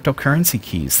 cryptocurrency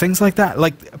keys, things like that.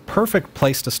 Like, a perfect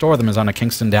place to store them is on a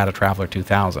Kingston Data Traveler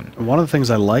 2000. One of the things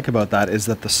I like about that is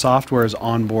that the software is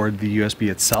on board the USB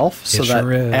itself, so that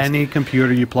any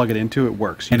computer you plug it into, it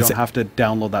works. You don't have to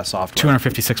download that software.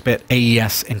 256-bit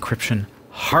AES encryption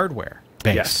hardware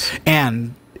base. Yes.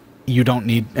 And you don't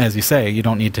need, as you say, you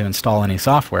don't need to install any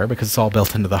software because it's all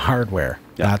built into the hardware.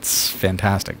 That's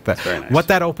fantastic. That's very nice. What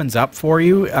that opens up for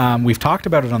you, we've talked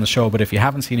about it on the show, but if you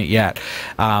haven't seen it yet,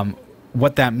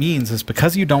 what that means is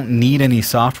because you don't need any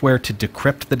software to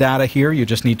decrypt the data here, you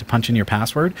just need to punch in your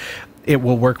password, it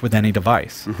will work with any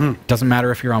device. Doesn't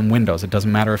matter if you're on Windows, it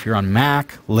doesn't matter if you're on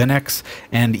Mac, Linux,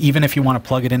 and even if you want to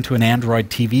plug it into an Android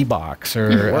TV box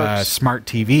or smart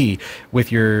TV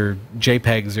with your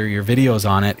JPEGs or your videos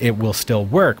on it, it will still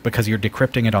work because you're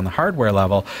decrypting it on the hardware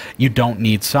level. You don't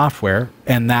need software,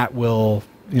 and that will,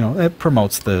 it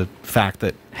promotes the fact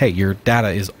that, hey, your data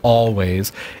is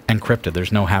always encrypted.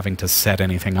 There's no having to set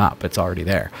anything up. It's already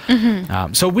there.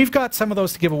 So we've got some of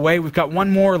those to give away. We've got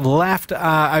one more left,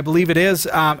 I believe it is.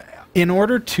 In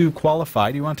order to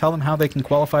qualify, do you want to tell them how they can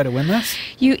qualify to win this?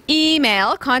 You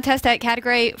email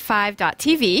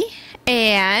contest@category5.tv,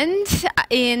 and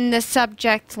in the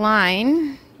subject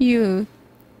line, you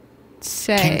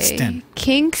say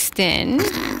Kingston,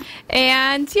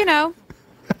 and,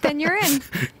 then you're in.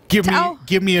 Give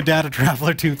me a Data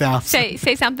Traveler 2000.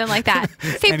 Say something like that.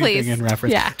 Say please. In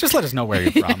reference. Yeah. Just let us know where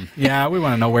you're from. Yeah, we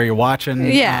want to know where you're watching.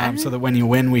 Yeah. So that when you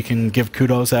win, we can give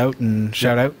kudos out and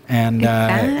shout out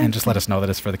and just let us know that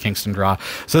it's for the Kingston draw.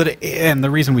 So that and the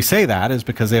reason we say that is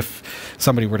because if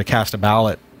somebody were to cast a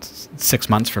ballot 6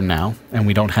 months from now and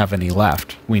we don't have any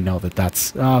left, we know that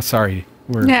that's sorry.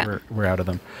 We're out of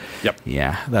them. Yep.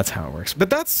 Yeah, that's how it works. But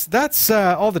that's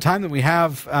all the time that we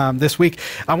have this week.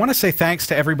 I want to say thanks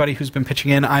to everybody who's been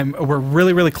pitching in. We're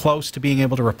really, really close to being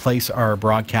able to replace our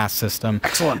broadcast system.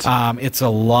 Excellent. It's a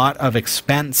lot of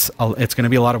expense. It's going to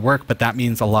be a lot of work, but that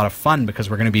means a lot of fun because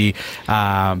we're going to be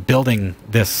building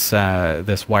this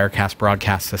Wirecast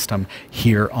broadcast system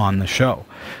here on the show.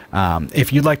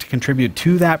 If you'd like to contribute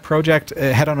to that project,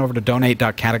 head on over to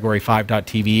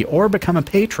donate.category5.tv or become a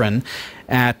patron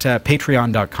at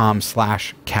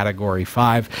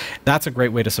patreon.com/category5. That's a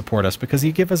great way to support us because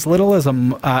you give as little as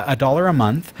 $1 a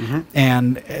month,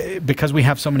 and because we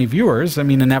have so many viewers, I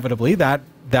mean, inevitably that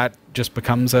just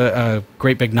becomes a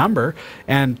great big number,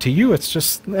 and to you it's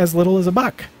just as little as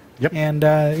 $1. Yep. And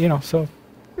so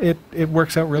it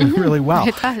works out really, really well.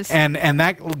 It does. And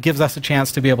that gives us a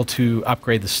chance to be able to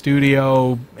upgrade the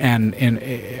studio. And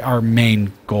our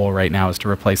main goal right now is to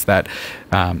replace that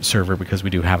server, because we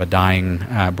do have a dying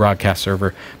broadcast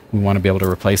server. We want to be able to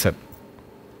replace it.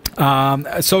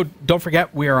 So don't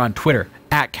forget, we are on Twitter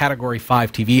at Category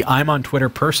 5 TV. I'm on Twitter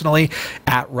personally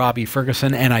at Robbie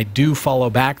Ferguson, and I do follow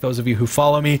back those of you who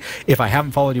follow me. If I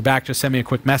haven't followed you back, just send me a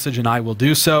quick message and I will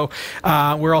do so.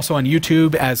 We're also on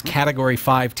YouTube as Category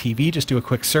 5 TV. Just do a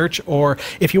quick search, or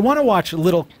if you want to watch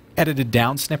little edited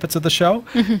down snippets of the show.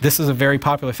 This is a very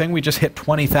popular thing. We just hit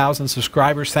 20,000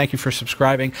 subscribers. Thank you for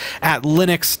subscribing at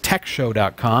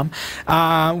linuxtechshow.com.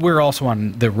 We're also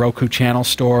on the Roku channel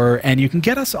store, and you can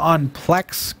get us on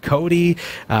Plex, Kodi,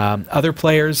 other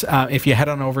players. If you head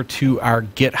on over to our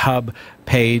GitHub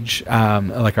page,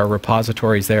 like our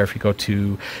repositories there, if you go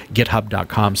to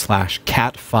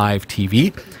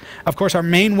github.com/cat5tv. Of course, our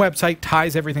main website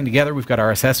ties everything together. We've got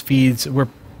RSS feeds. We're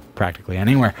practically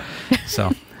anywhere.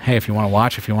 So hey, if you want to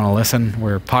watch, if you want to listen,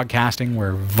 we're podcasting,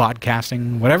 we're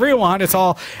vodcasting, whatever you want. It's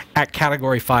all at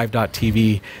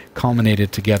category5.tv,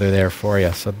 culminated together there for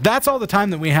you. So that's all the time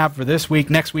that we have for this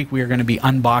week. Next week, we are going to be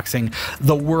unboxing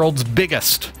the world's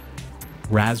biggest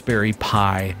Raspberry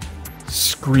Pi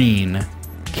screen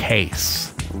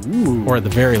case. Ooh. Or at the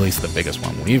very least, the biggest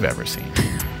one we've ever seen.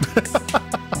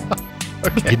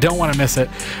 Okay. You don't want to miss it.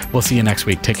 We'll see you next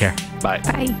week. Take care. Bye.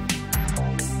 Bye.